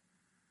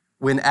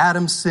 When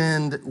Adam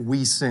sinned,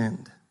 we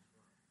sinned.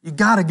 You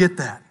got to get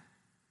that.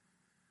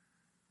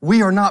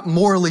 We are not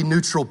morally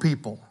neutral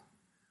people.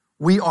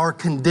 We are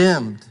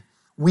condemned.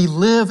 We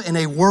live in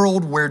a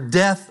world where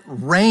death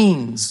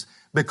reigns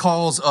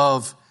because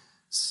of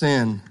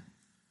sin.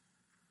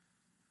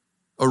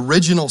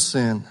 Original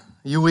sin.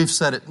 We've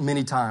said it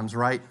many times,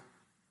 right?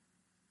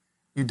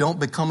 You don't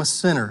become a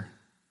sinner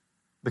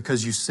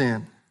because you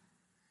sin.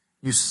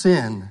 You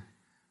sin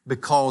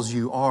because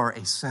you are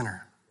a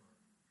sinner.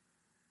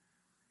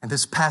 And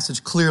this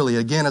passage clearly,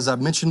 again, as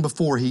I've mentioned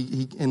before,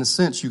 he in a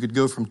sense, you could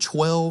go from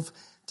 12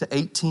 to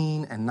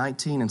 18 and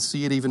 19 and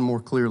see it even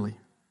more clearly.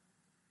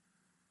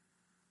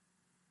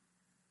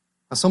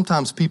 Now,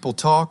 sometimes people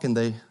talk and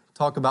they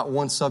talk about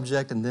one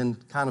subject and then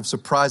kind of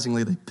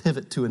surprisingly, they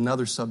pivot to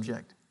another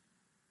subject.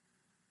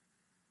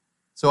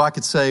 So I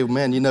could say,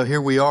 man, you know,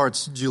 here we are,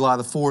 it's July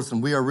the 4th,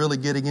 and we are really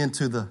getting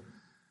into the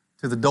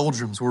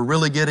doldrums. We're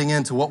really getting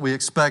into what we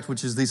expect,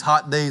 which is these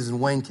hot days in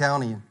Wayne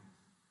County.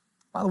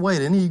 By the way,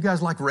 do any of you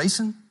guys like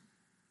racing?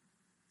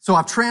 So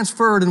I've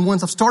transferred, and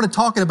once I've started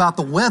talking about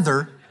the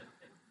weather,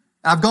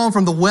 I've gone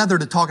from the weather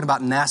to talking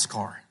about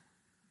NASCAR.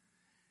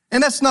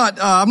 And that's not,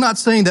 I'm not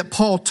saying that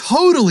Paul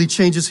totally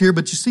changes here,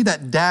 but you see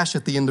that dash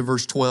at the end of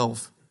verse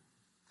 12.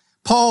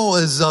 Paul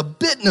is a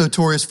bit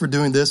notorious for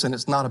doing this, and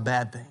it's not a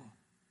bad thing.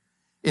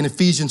 In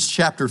Ephesians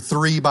chapter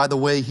 3, by the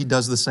way, he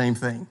does the same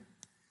thing.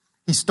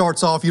 He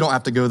starts off, you don't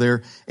have to go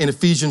there, in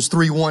Ephesians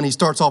 3:1, he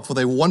starts off with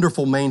a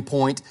wonderful main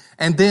point,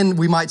 and then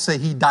we might say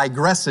he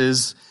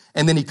digresses,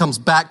 and then he comes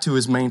back to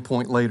his main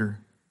point later.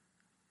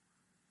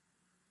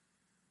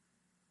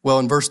 Well,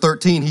 in verse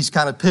 13, he's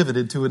kind of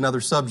pivoted to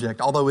another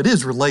subject, although it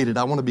is related.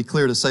 I want to be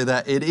clear to say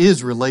that it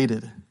is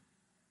related.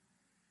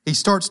 He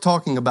starts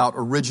talking about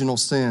original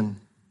sin.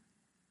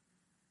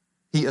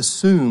 He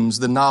assumes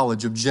the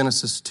knowledge of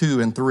Genesis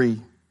 2 and 3.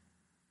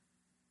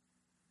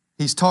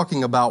 He's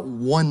talking about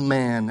one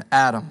man,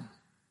 Adam.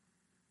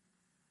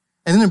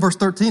 And then in verse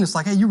 13, it's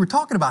like, hey, you were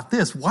talking about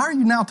this. Why are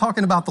you now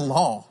talking about the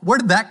law? Where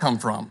did that come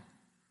from?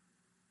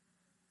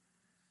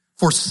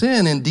 For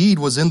sin indeed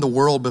was in the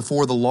world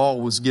before the law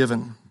was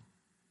given.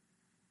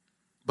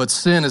 But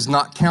sin is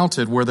not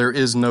counted where there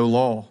is no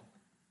law.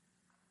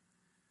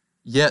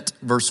 Yet,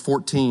 verse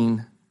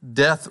 14,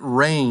 death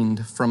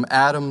reigned from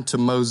Adam to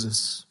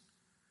Moses,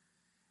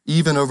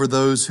 even over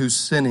those whose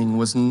sinning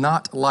was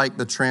not like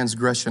the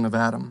transgression of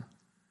Adam,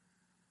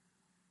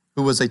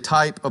 who was a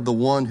type of the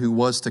one who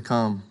was to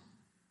come.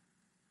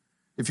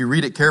 If you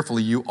read it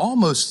carefully, you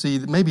almost see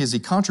that maybe is he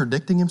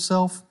contradicting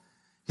himself?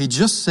 He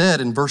just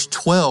said in verse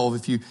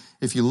 12,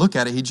 if you look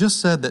at it, he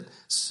just said that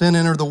sin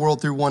entered the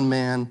world through one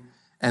man,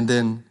 and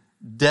then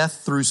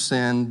death through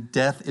sin.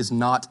 Death is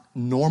not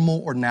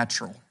normal or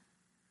natural.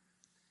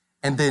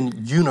 And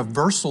then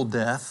universal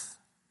death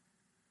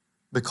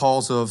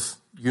because of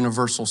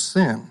universal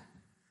sin.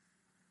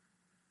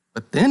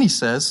 But then he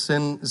says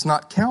sin is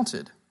not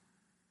counted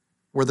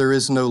where there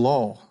is no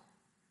law.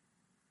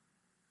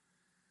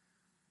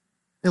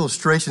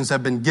 Illustrations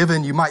have been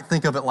given. You might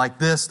think of it like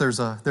this. There's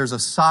a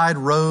side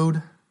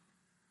road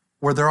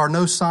where there are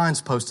no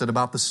signs posted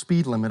about the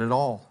speed limit at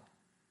all.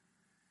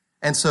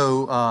 And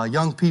so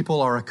young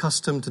people are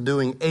accustomed to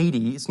doing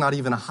 80. It's not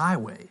even a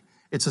highway.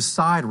 It's a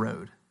side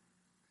road.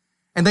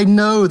 And they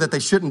know that they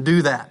shouldn't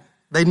do that.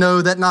 They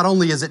know that not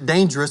only is it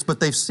dangerous, but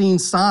they've seen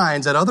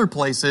signs at other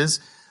places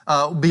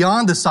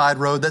beyond the side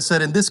road that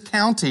said in this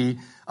county,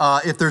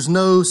 if there's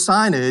no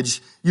signage,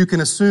 you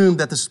can assume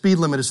that the speed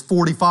limit is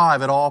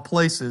 45 at all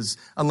places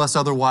unless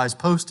otherwise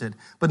posted.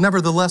 But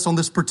nevertheless, on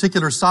this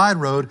particular side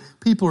road,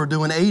 people are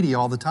doing 80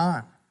 all the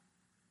time.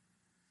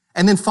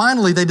 And then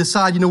finally, they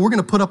decide, we're going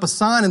to put up a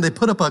sign, and they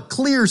put up a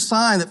clear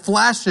sign that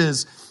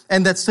flashes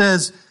and that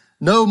says,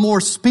 no more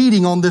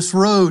speeding on this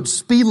road,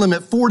 speed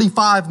limit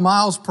 45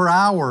 miles per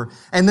hour.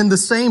 And then the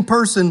same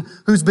person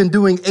who's been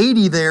doing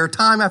 80 there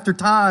time after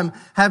time,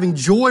 having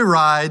joy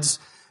rides,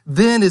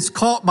 then is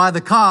caught by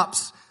the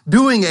cops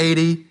doing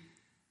 80,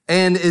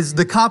 and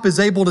the cop is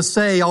able to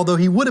say, although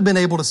he would have been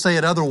able to say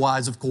it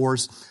otherwise, of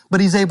course, but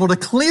he's able to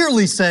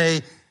clearly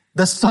say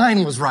the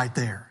sign was right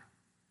there.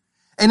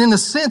 And in a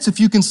sense, if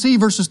you can see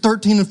verses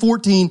 13 and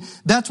 14,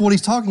 that's what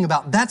he's talking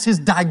about. That's his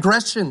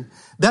digression.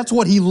 That's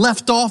what he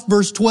left off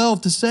verse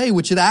 12 to say,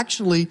 which it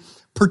actually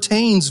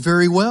pertains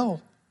very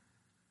well.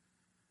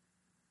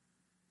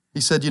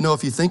 He said,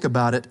 if you think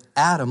about it,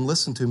 Adam,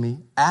 listen to me,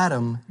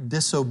 Adam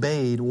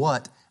disobeyed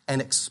what? An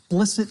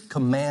explicit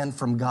command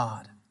from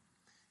God.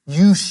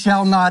 You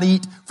shall not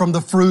eat from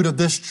the fruit of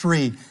this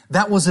tree.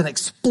 That was an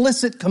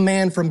explicit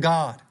command from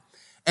God.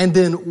 And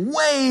then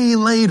way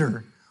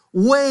later,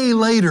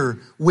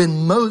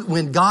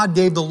 when God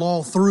gave the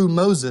law through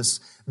Moses,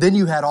 then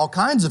you had all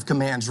kinds of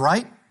commands,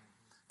 right?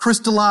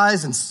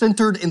 Crystallized and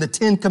centered in the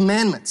 10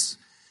 commandments.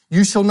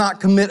 You shall not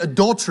commit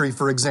adultery,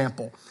 for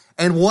example.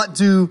 And what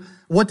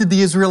did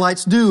the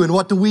Israelites do? And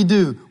what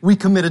do? We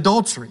commit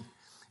adultery.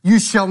 You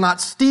shall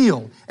not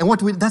steal. And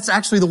that's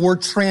actually the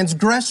word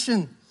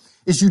transgression,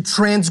 is you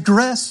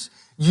transgress.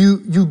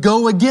 You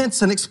go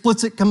against an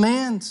explicit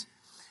command.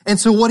 And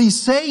so what he's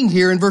saying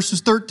here in verses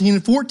 13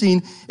 and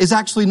 14 is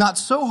actually not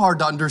so hard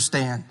to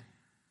understand.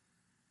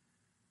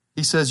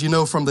 He says,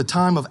 from the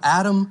time of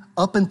Adam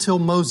up until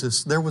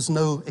Moses, there was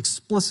no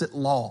explicit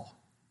law.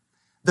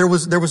 There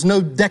was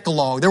no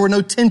Decalogue. There were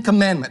no 10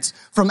 commandments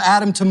from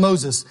Adam to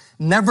Moses.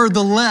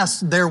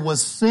 Nevertheless, there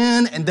was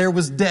sin and there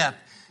was death.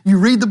 You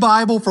read the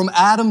Bible from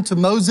Adam to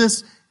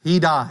Moses, he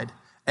died,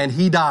 and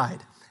he died,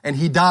 and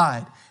he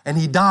died, and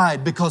he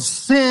died because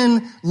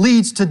sin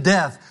leads to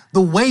death.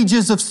 The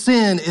wages of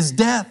sin is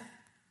death.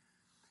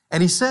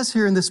 And he says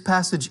here in this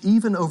passage,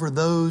 even over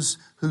those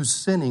whose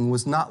sinning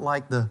was not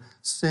like the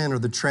sin or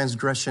the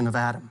transgression of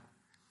Adam.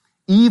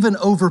 Even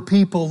over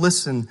people,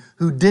 listen,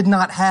 who did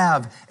not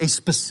have a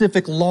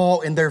specific law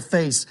in their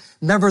face.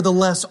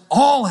 Nevertheless,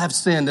 all have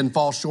sinned and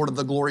fall short of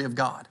the glory of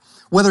God.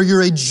 Whether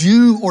you're a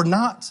Jew or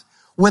not,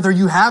 whether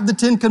you have the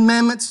 10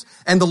 commandments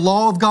and the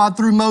law of God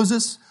through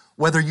Moses,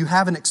 whether you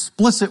have an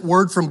explicit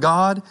word from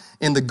God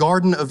in the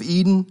Garden of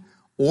Eden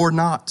or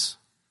not,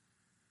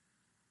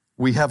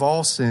 we have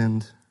all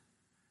sinned.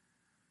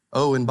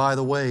 Oh, and by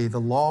the way,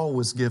 the law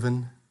was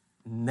given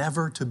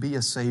never to be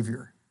a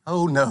savior.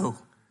 Oh, no.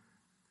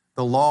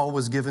 The law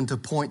was given to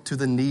point to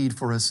the need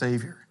for a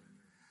savior.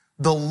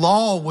 The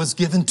law was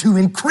given to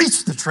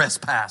increase the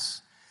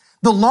trespass.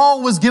 The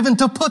law was given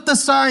to put the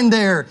sign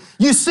there.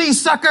 You see,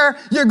 sucker,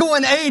 you're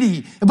going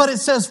 80, but it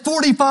says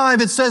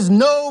 45. It says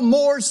no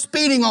more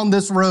speeding on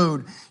this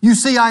road. You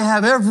see, I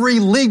have every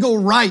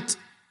legal right.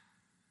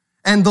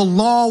 And the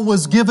law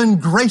was given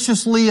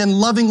graciously and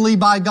lovingly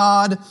by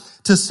God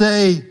to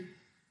say,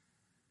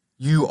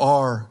 you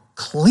are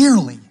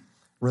clearly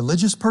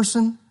religious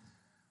person,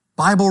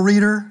 Bible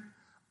reader,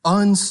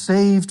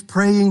 unsaved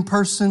praying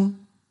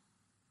person,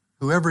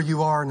 whoever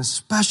you are, and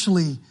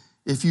especially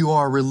if you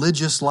are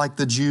religious like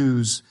the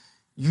Jews,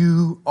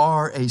 you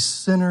are a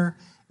sinner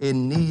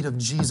in need of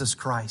Jesus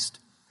Christ.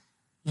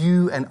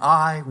 You and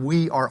I,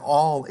 we are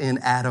all in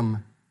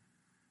Adam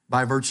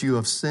by virtue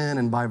of sin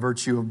and by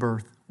virtue of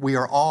birth. We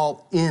are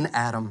all in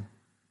Adam.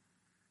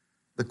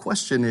 The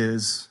question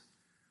is,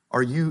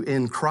 are you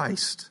in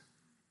Christ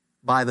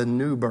by the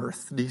new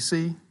birth? Do you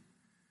see?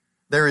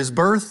 There is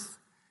birth,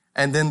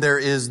 and then there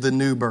is the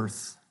new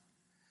birth.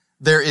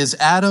 There is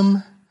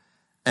Adam,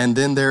 and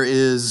then there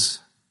is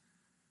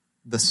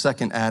the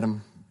second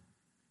Adam.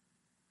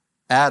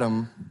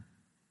 Adam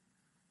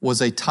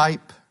was a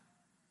type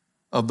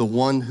of the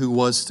one who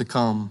was to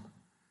come.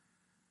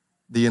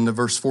 The end of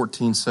verse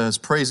 14 says,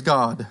 praise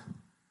God.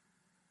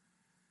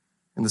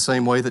 In the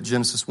same way that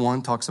Genesis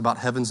 1 talks about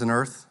heavens and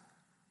earth,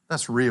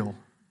 that's real.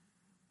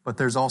 But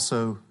there's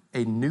also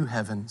a new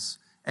heavens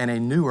and a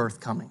new earth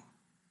coming.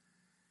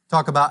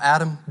 Talk about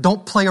Adam.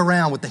 Don't play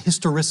around with the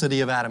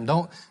historicity of Adam.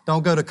 Don't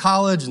go to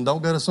college and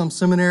don't go to some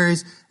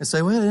seminaries and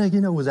say,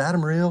 well, was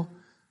Adam real?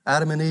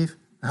 Adam and Eve?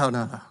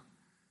 No.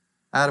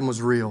 Adam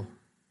was real.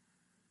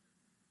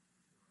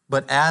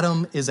 But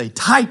Adam is a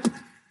type,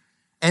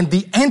 and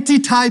the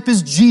antitype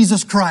is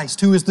Jesus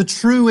Christ, who is the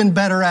true and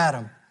better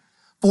Adam.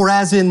 For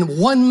as in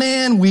one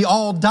man we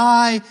all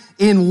die,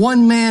 in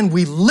one man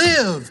we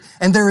live,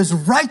 and there is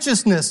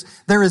righteousness,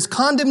 there is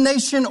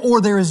condemnation,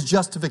 or there is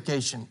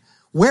justification.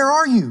 Where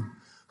are you?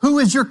 Who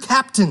is your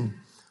captain?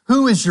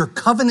 Who is your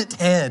covenant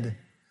head?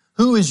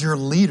 Who is your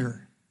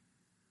leader?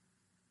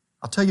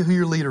 I'll tell you who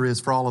your leader is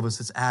for all of us.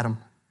 It's Adam.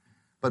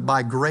 But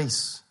by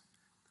grace,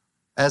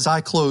 as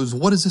I close,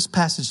 what does this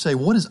passage say?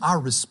 What is our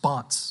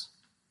response?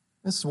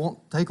 This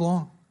won't take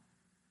long.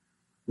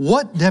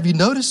 Have you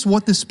noticed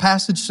what this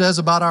passage says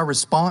about our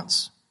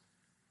response?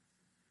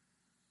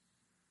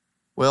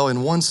 Well,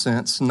 in one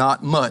sense,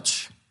 not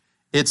much.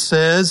 It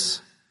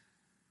says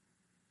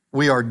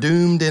we are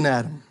doomed in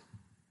Adam.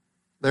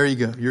 There you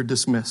go. You're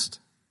dismissed.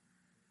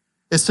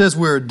 It says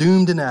we're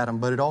doomed in Adam,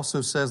 but it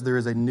also says there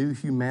is a new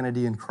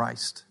humanity in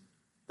Christ.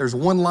 There's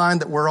one line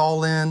that we're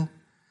all in,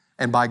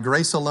 and by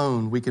grace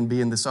alone, we can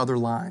be in this other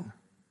line.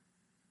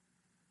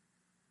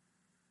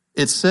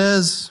 It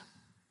says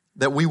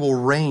that we will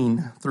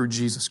reign through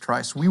Jesus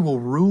Christ. We will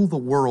rule the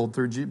world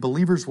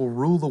believers will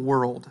rule the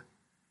world.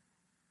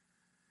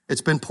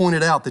 It's been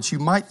pointed out that you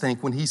might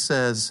think when he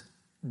says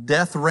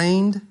death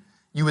reigned,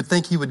 you would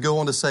think he would go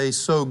on to say,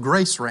 so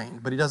grace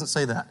reigned, but he doesn't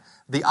say that.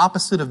 The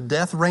opposite of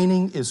death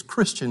reigning is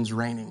Christians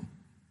reigning.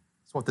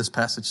 That's what this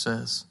passage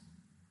says.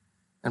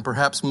 And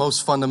perhaps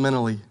most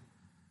fundamentally,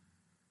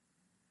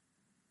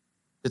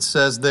 it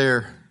says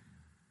there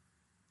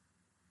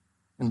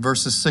in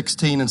verses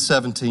 16 and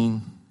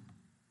 17,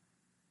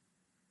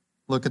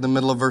 look at the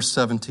middle of verse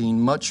 17.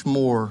 Much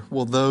more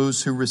will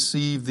those who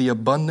receive the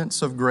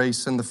abundance of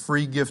grace and the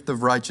free gift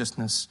of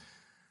righteousness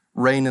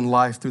reign in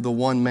life through the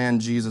one man,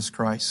 Jesus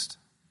Christ.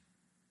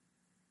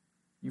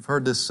 You've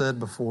heard this said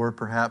before,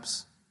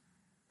 perhaps.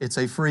 It's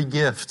a free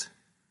gift.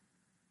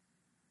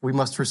 We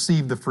must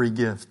receive the free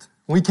gift.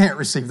 We can't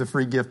receive the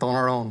free gift on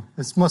our own.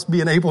 This must be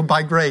enabled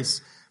by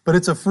grace, but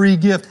it's a free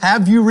gift.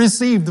 Have you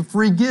received the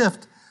free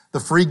gift? The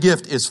free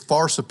gift is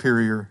far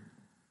superior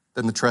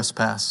than the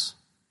trespass.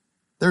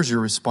 There's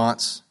your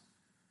response.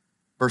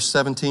 Verse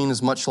 17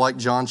 is much like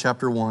John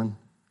chapter 1.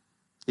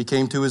 He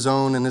came to his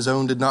own, and his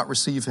own did not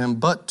receive him.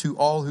 But to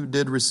all who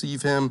did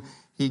receive him,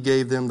 he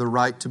gave them the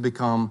right to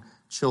become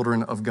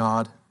children of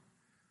God.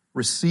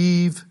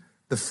 Receive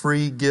the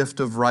free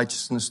gift of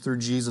righteousness through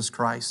Jesus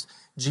Christ.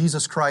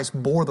 Jesus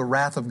Christ bore the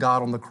wrath of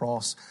God on the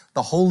cross.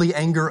 The holy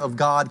anger of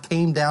God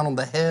came down on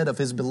the head of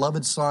his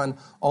beloved Son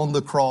on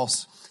the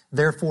cross.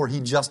 Therefore, he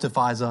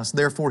justifies us.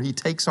 Therefore, he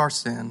takes our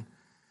sin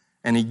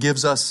and he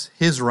gives us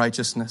his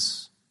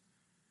righteousness.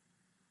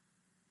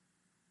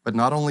 But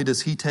not only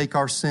does he take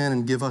our sin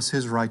and give us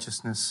his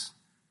righteousness,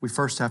 we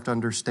first have to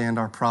understand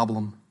our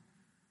problem,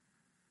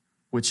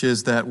 which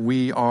is that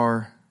we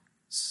are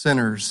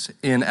sinners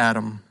in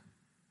Adam,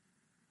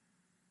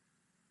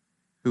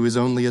 who is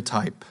only a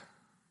type.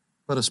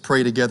 Let us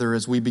pray together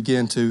as we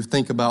begin to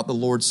think about the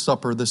Lord's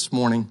Supper this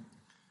morning.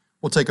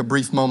 We'll take a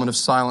brief moment of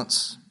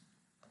silence.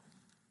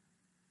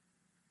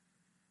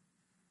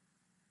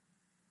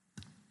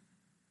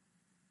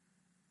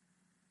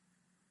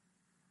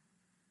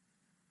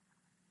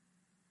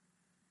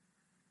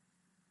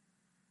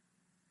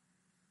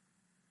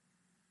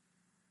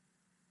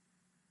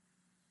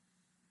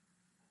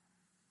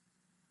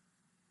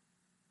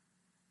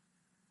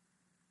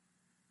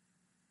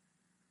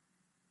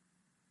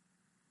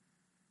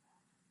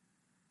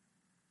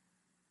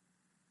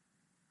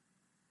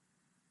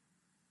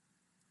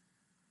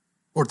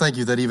 Lord, thank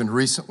you that even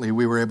recently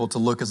we were able to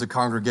look as a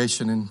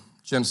congregation in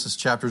Genesis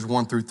chapters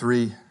 1 through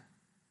 3.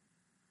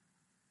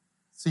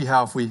 See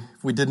how if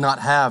we did not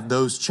have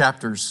those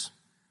chapters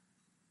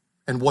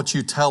and what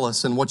you tell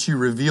us and what you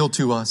reveal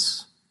to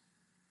us,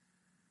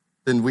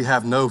 then we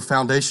have no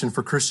foundation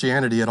for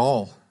Christianity at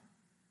all.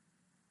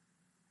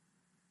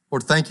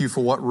 Lord, thank you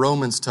for what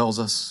Romans tells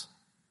us.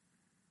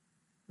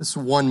 This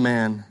one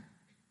man,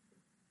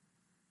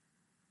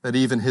 that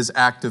even his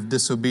act of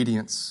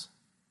disobedience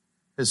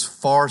is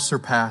far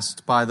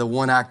surpassed by the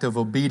one act of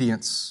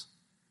obedience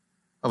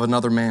of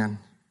another man.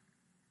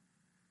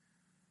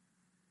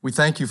 We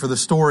thank you for the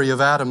story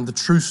of Adam, the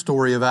true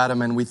story of Adam,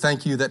 and we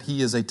thank you that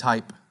he is a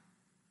type.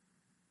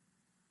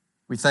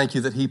 We thank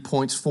you that he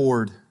points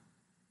forward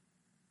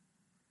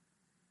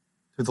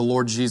to the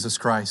Lord Jesus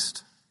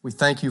Christ. We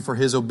thank you for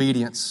his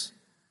obedience.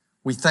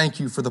 We thank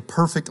you for the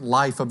perfect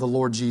life of the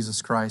Lord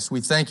Jesus Christ.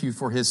 We thank you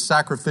for his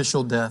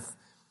sacrificial death.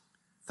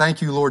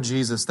 Thank you, Lord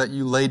Jesus, that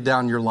you laid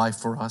down your life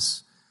for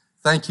us.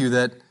 Thank you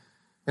that,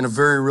 in a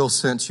very real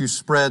sense, you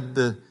spread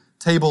the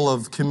table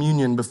of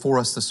communion before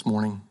us this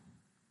morning.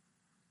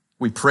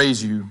 We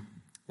praise you.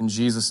 In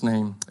Jesus'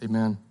 name,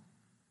 amen.